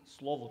име –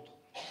 Словото.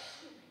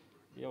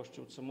 И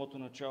още от самото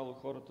начало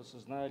хората са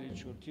знаели,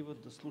 че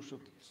отиват да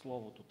слушат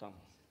Словото там.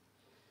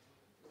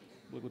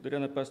 Благодаря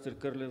на пастир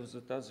Кърлев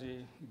за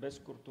тази без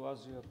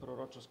куртуазия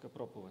пророческа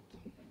проповед.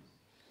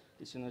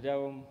 И се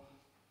надявам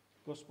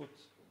Господ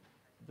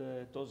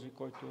да е този,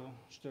 който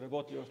ще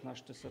работи в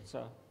нашите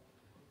сърца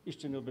и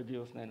ще ни убеди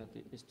в нейната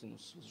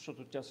истинност,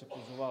 защото тя се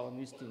позовава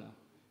наистина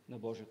на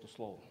Божието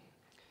Слово.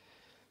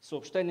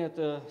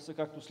 Съобщенията са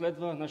както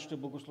следва. Нашите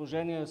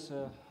богослужения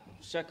са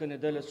всяка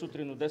неделя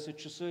сутрин от 10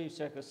 часа и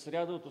всяка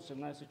сряда от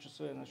 18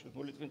 часа е нашият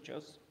молитвен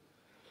час.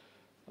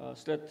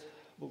 След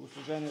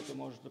богослужението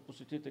може да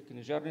посетите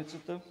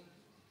книжарницата.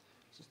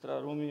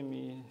 Сестра Руми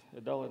ми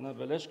е дала една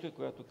бележка,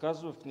 която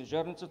казва: в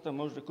книжарницата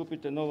може да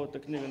купите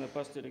новата книга на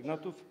пастир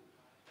Игнатов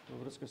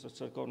във връзка с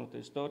църковната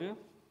история,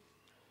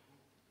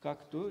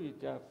 както и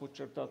тя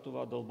подчерта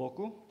това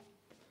дълбоко: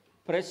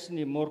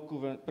 пресен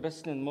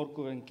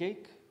морковен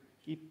кейк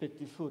и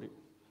петифури.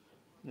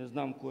 Не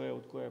знам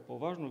от кое е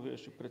по-важно, вие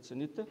ще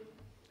прецените.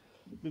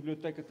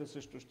 Библиотеката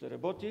също ще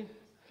работи.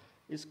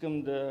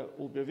 Искам да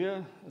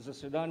обявя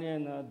заседание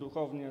на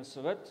Духовния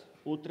съвет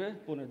утре,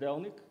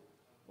 понеделник,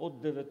 от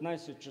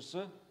 19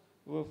 часа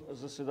в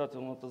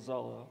заседателната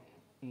зала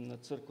на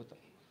църквата.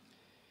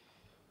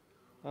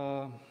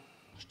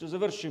 Ще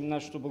завършим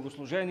нашето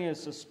богослужение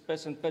с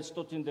песен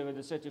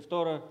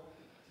 592,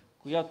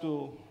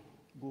 която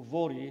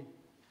говори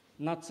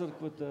на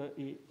църквата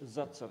и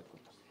за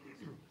църквата,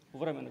 по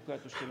време на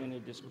която ще мине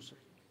дискусия.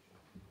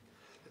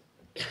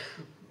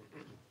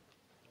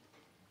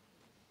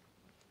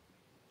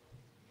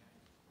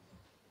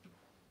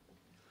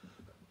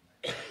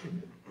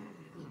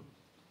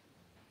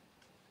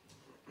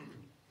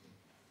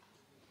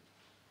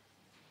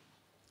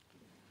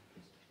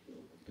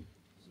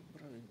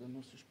 Забравих да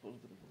носиш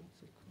поздрави на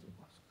църквата,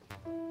 Пасха.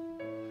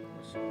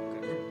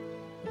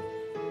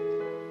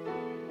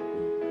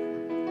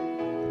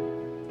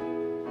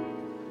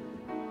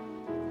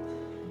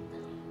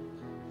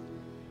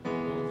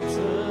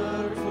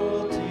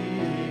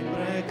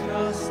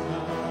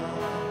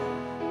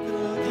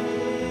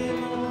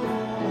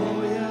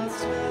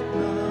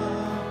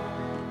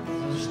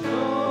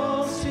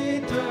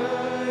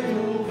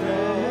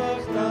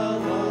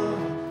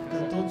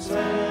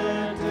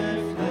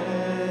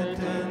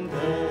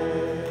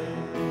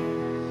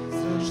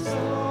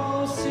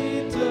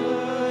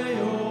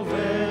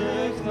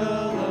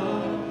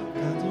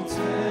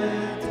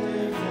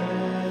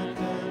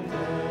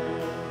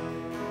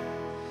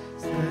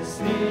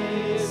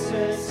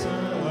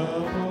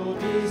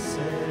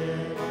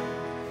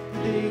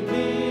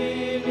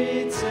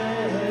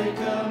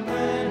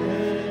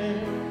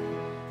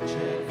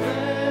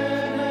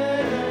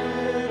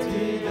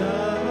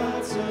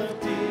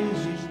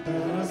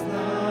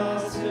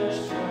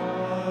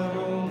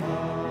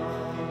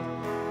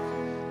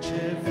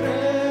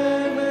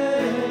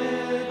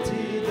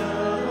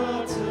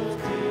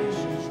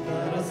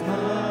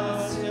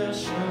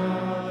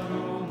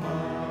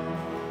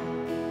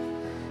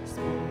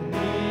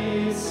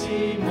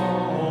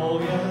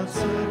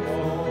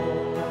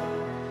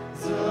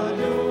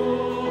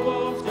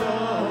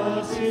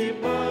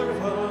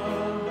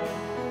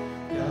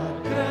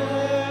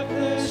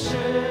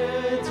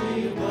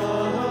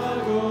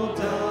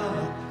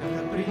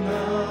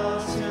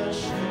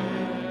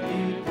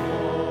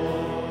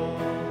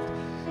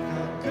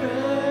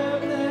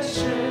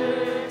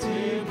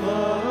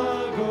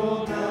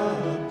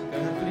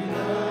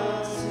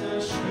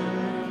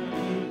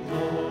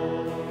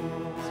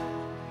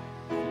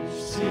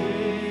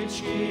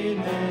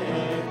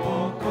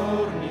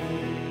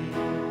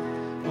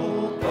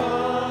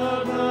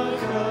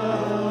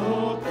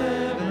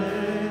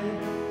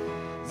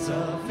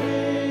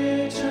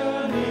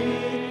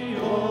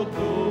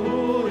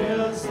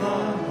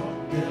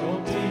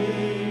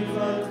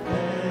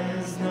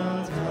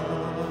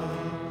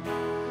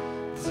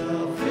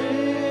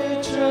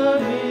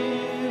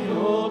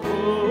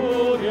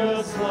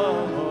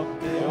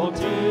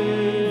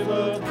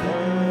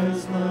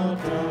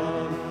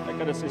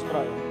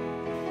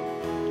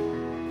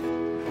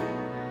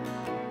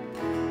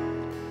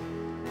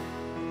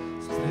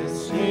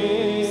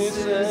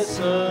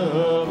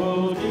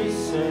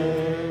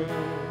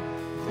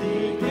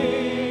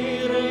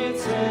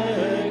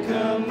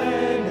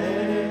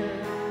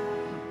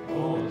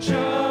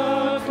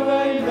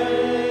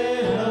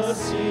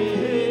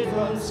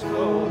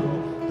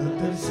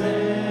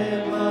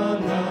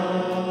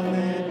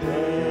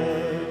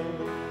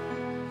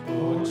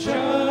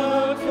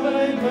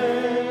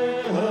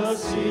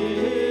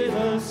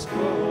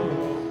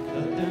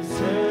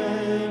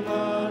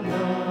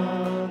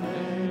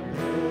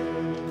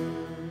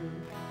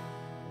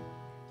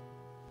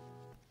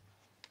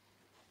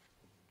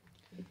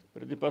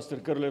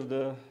 Пастир Кърлев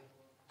да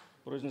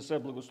произнесе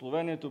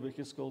благословението, бих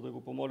искал да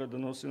го помоля да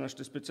носи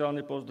нашите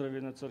специални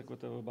поздрави на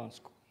църквата в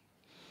Банско.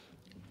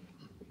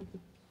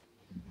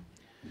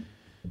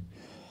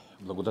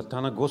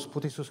 Благодатта на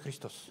Господ Исус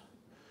Христос,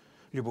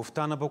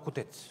 любовта на Бог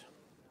Отец,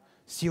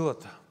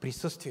 силата,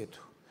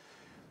 присъствието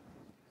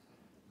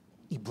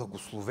и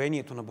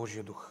благословението на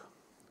Божия Дух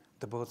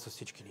да бъдат с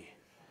всички ни.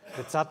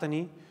 Децата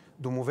ни,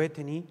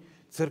 домовете ни,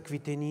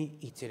 църквите ни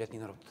и целият ни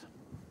народ.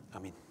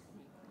 Амин.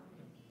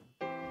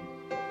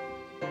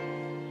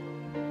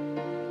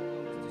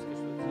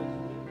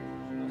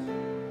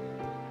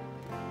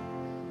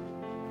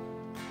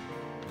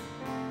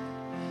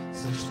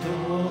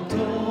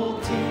 Защото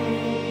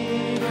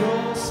Ти,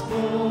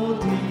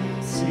 Господи,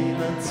 си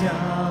на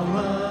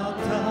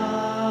цялата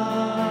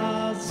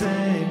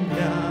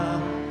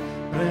земя,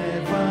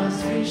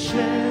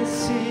 превъзвишен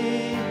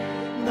си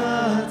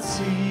над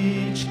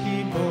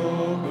всички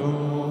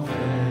богове.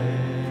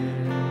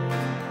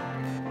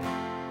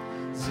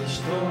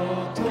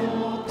 Защото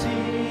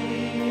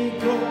Ти,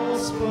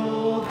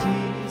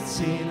 Господи,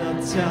 си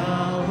на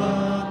цялата